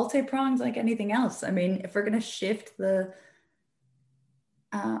like multi-pronged, like anything else. I mean, if we're going to shift the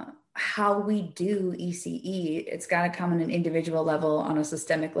how we do ECE, it's got to come on an individual level, on a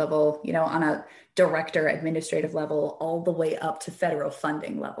systemic level, you know, on a director administrative level, all the way up to federal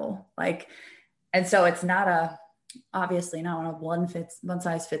funding level. Like, and so it's not obviously not on a one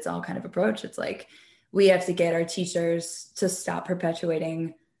size fits all kind of approach. It's like, we have to get our teachers to stop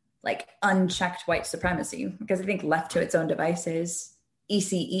perpetuating like unchecked white supremacy, because I think left to its own devices,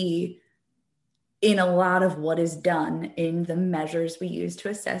 ECE, in a lot of what is done in the measures we use to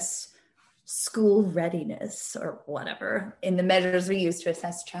assess school readiness or whatever, in the measures we use to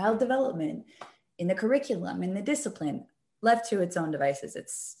assess child development, in the curriculum, in the discipline, left to its own devices,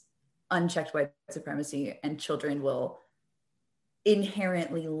 it's unchecked white supremacy, and children will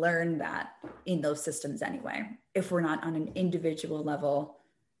inherently learn that in those systems anyway, if we're not on an individual level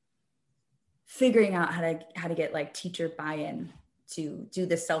figuring out how to get like teacher buy-in to do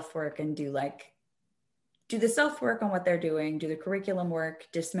the self-work and do the self-work on what they're doing, do the curriculum work,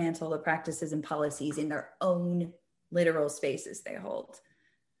 dismantle the practices and policies in their own literal spaces they hold.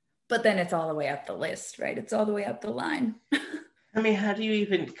 But then it's all the way up the list, right? It's all the way up the line. I mean, how do you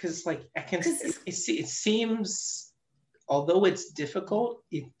even, because like, it seems, although it's difficult,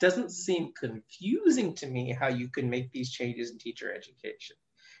 it doesn't seem confusing to me how you can make these changes in teacher education,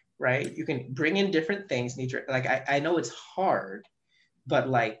 right? You can bring in different things, like, I know it's hard, but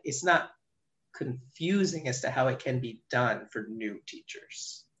like, it's not confusing as to how it can be done for new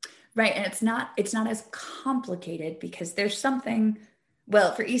teachers. Right, and it's not as complicated, because there's something,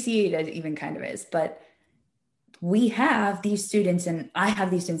 well, for ECE it even kind of is, but we have these students, and I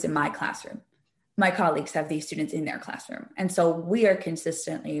have these students in my classroom. My colleagues have these students in their classroom. And so we are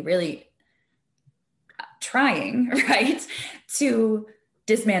consistently really trying, right, to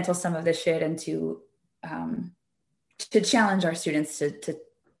dismantle some of this shit and to challenge our students to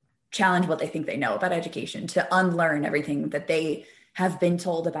challenge what they think they know about education, to unlearn everything that they have been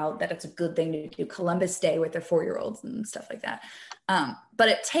told about, that it's a good thing to do Columbus Day with their 4-year-olds and stuff like that. But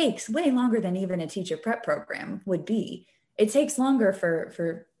it takes way longer than even a teacher prep program would be. It takes longer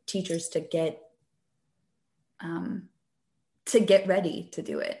for teachers to get ready to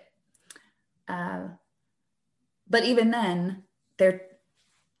do it. But even then,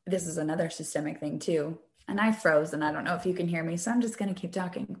 this is another systemic thing too. And I froze, and I don't know if you can hear me, so I'm just going to keep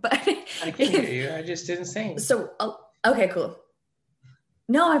talking. But I can hear you. I just didn't say anything. So, okay, cool.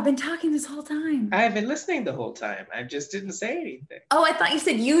 No, I've been talking this whole time. I've been listening the whole time. I just didn't say anything. Oh, I thought you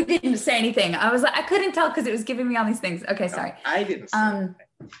said you didn't say anything. I was like, I couldn't tell because it was giving me all these things. Okay, sorry. No, I didn't say anything.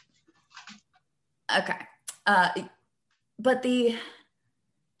 Okay. But the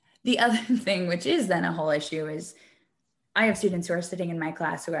other thing, which is then a whole issue, is I have students who are sitting in my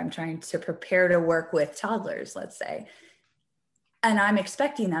class who I'm trying to prepare to work with toddlers, let's say. And I'm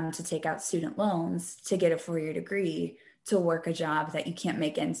expecting them to take out student loans to get a 4-year degree to work a job that you can't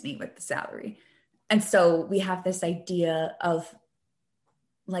make ends meet with the salary. And so we have this idea of,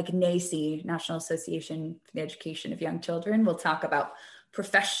 like, NAEYC, National Association for the Education of Young Children, will talk about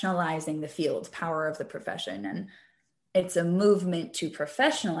professionalizing the field, power of the profession. And it's a movement to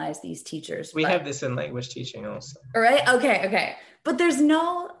professionalize these teachers. We have this in language teaching also. Right? Okay. But there's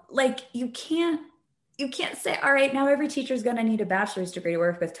no, like, you can't say, all right, now every teacher is going to need a bachelor's degree to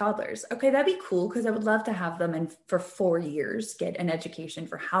work with toddlers. Okay, that'd be cool, because I would love to have them for 4 years get an education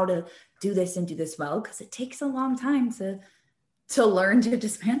for how to do this and do this well, because it takes a long time to learn to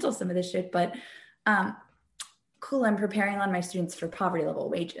dismantle some of this shit. But cool, I'm preparing on my students for poverty level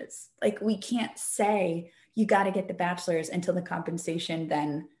wages. Like, we can't say you got to get the bachelor's until the compensation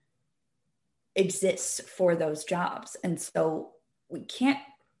then exists for those jobs. And so we can't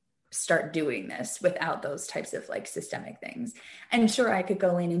start doing this without those types of like systemic things. And sure, I could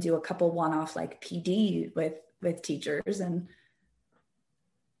go in and do a couple one-off like PD with teachers, and,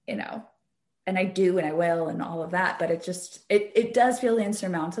 you know, and I do, and I will, and all of that, but it does feel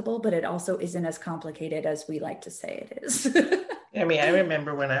insurmountable, but it also isn't as complicated as we like to say it is. I mean, I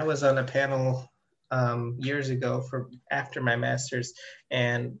remember when I was on a panel years ago after my master's,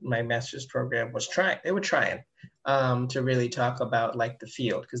 and my master's program was trying to really talk about like the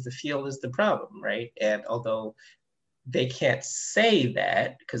field, because the field is the problem, right? And although they can't say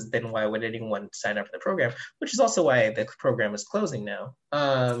that, because then why would anyone sign up for the program? Which is also why the program is closing now.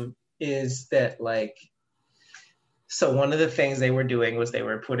 Is that like, so one of the things they were doing was they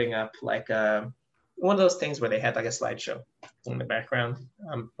were putting up like one of those things where they had like a slideshow in the background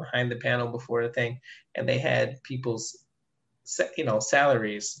behind the panel before the thing, and they had people's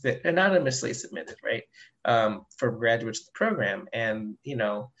salaries that anonymously submitted, right, for graduates of the program, and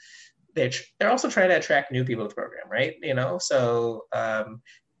they're also trying to attract new people to the program, right? So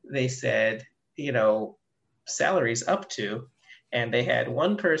they said, salaries up to, and they had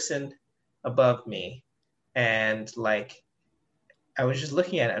one person above me, and like I was just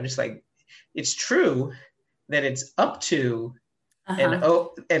looking at it, I'm just like, it's true that it's up to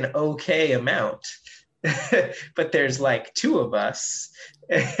an okay amount, but there's like two of us,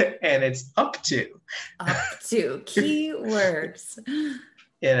 and it's up to keywords.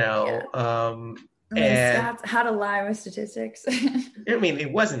 Yeah. And how to lie with statistics. I mean,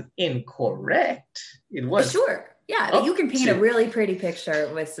 it wasn't incorrect. It was sure. Yeah, you can paint a really pretty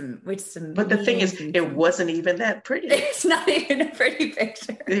picture with some. But the thing is, it wasn't even that pretty. It's not even a pretty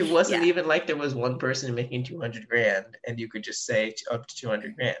picture. It wasn't even like there was one person making $200,000 and you could just say up to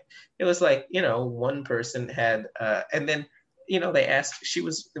 $200,000. It was like, one person had, and then, they asked.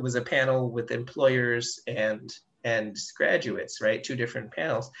 It was a panel with employers and graduates, right? Two different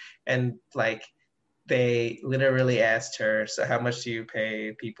panels, and like, they literally asked her, so how much do you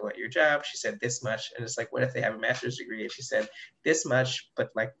pay people at your job? She said this much. And it's like, what if they have a master's degree? And she said this much, but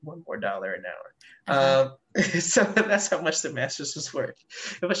like $1 more an hour. So that's how much the master's was worth.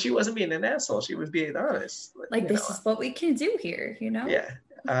 But she wasn't being an asshole. She was being honest. Like, this is what we can do here, Yeah.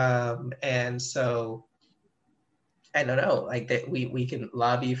 And so I don't know, like that we can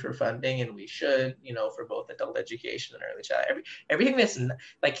lobby for funding, and we should, for both adult education and early child. Everything that's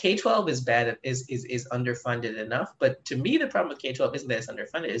like K-12 is bad, is underfunded enough. But to me, the problem with K-12 isn't that it's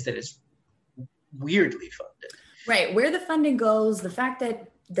underfunded, is that it's weirdly funded. Right. Where the funding goes, the fact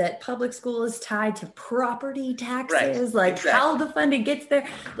that public school is tied to property taxes, right, exactly. How the funding gets there,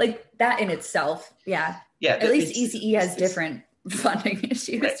 like that in itself. Yeah. Yeah. At least ECE has different funding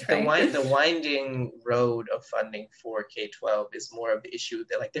issues, right? The winding road of funding for K-12 is more of the issue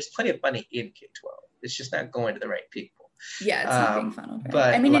that, like, there's plenty of money in K-12. It's just not going to the right people. Yeah, it's not being funneled. Right?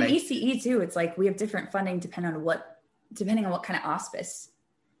 But I mean, in ECE too, it's like we have different funding depending on what kind of auspice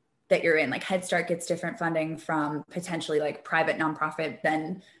that you're in. Like Head Start gets different funding from potentially like private nonprofit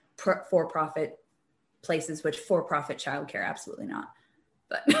than for-profit places, which for-profit childcare, absolutely not.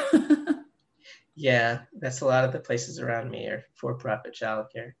 But yeah, that's a lot of the places around me are for-profit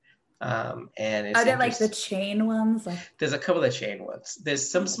childcare. And it's are there like the chain ones? There's a couple of chain ones. There's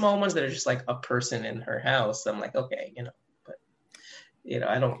some small ones that are just like a person in her house. I'm like, okay, but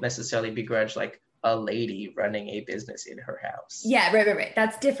I don't necessarily begrudge like a lady running a business in her house. Yeah, right.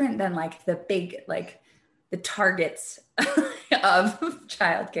 That's different than like the big, like the targets of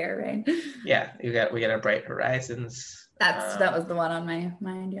childcare, right? Yeah, we got a Bright Horizons. That was the one on my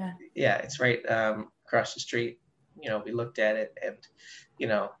mind. Yeah. Yeah, it's right across the street. We looked at it, and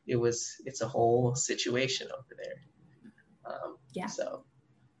it's a whole situation over there. Yeah. So,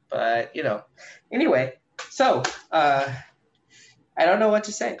 but anyway, so I don't know what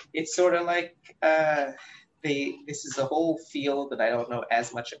to say. It's sort of like this is a whole field that I don't know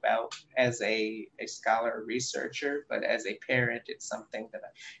as much about as a scholar or researcher, but as a parent, it's something that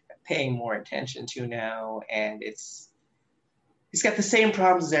I'm paying more attention to now, and it's got the same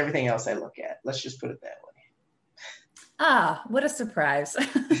problems as everything else I look at. Let's just put it that way. Ah, what a surprise.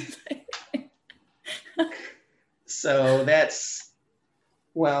 So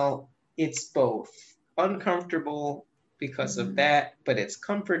it's both uncomfortable because of that, but it's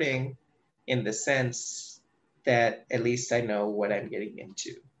comforting in the sense that at least I know what I'm getting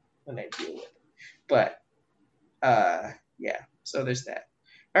into when I deal with it. But yeah, so there's that.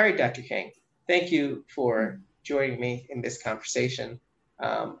 All right, Dr. King, thank you for joining me in this conversation.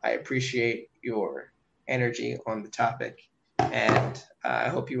 I appreciate your energy on the topic, and I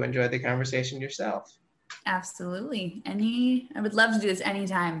hope you enjoyed the conversation yourself. Absolutely. I would love to do this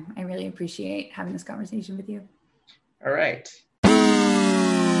anytime. I really appreciate having this conversation with you. All right.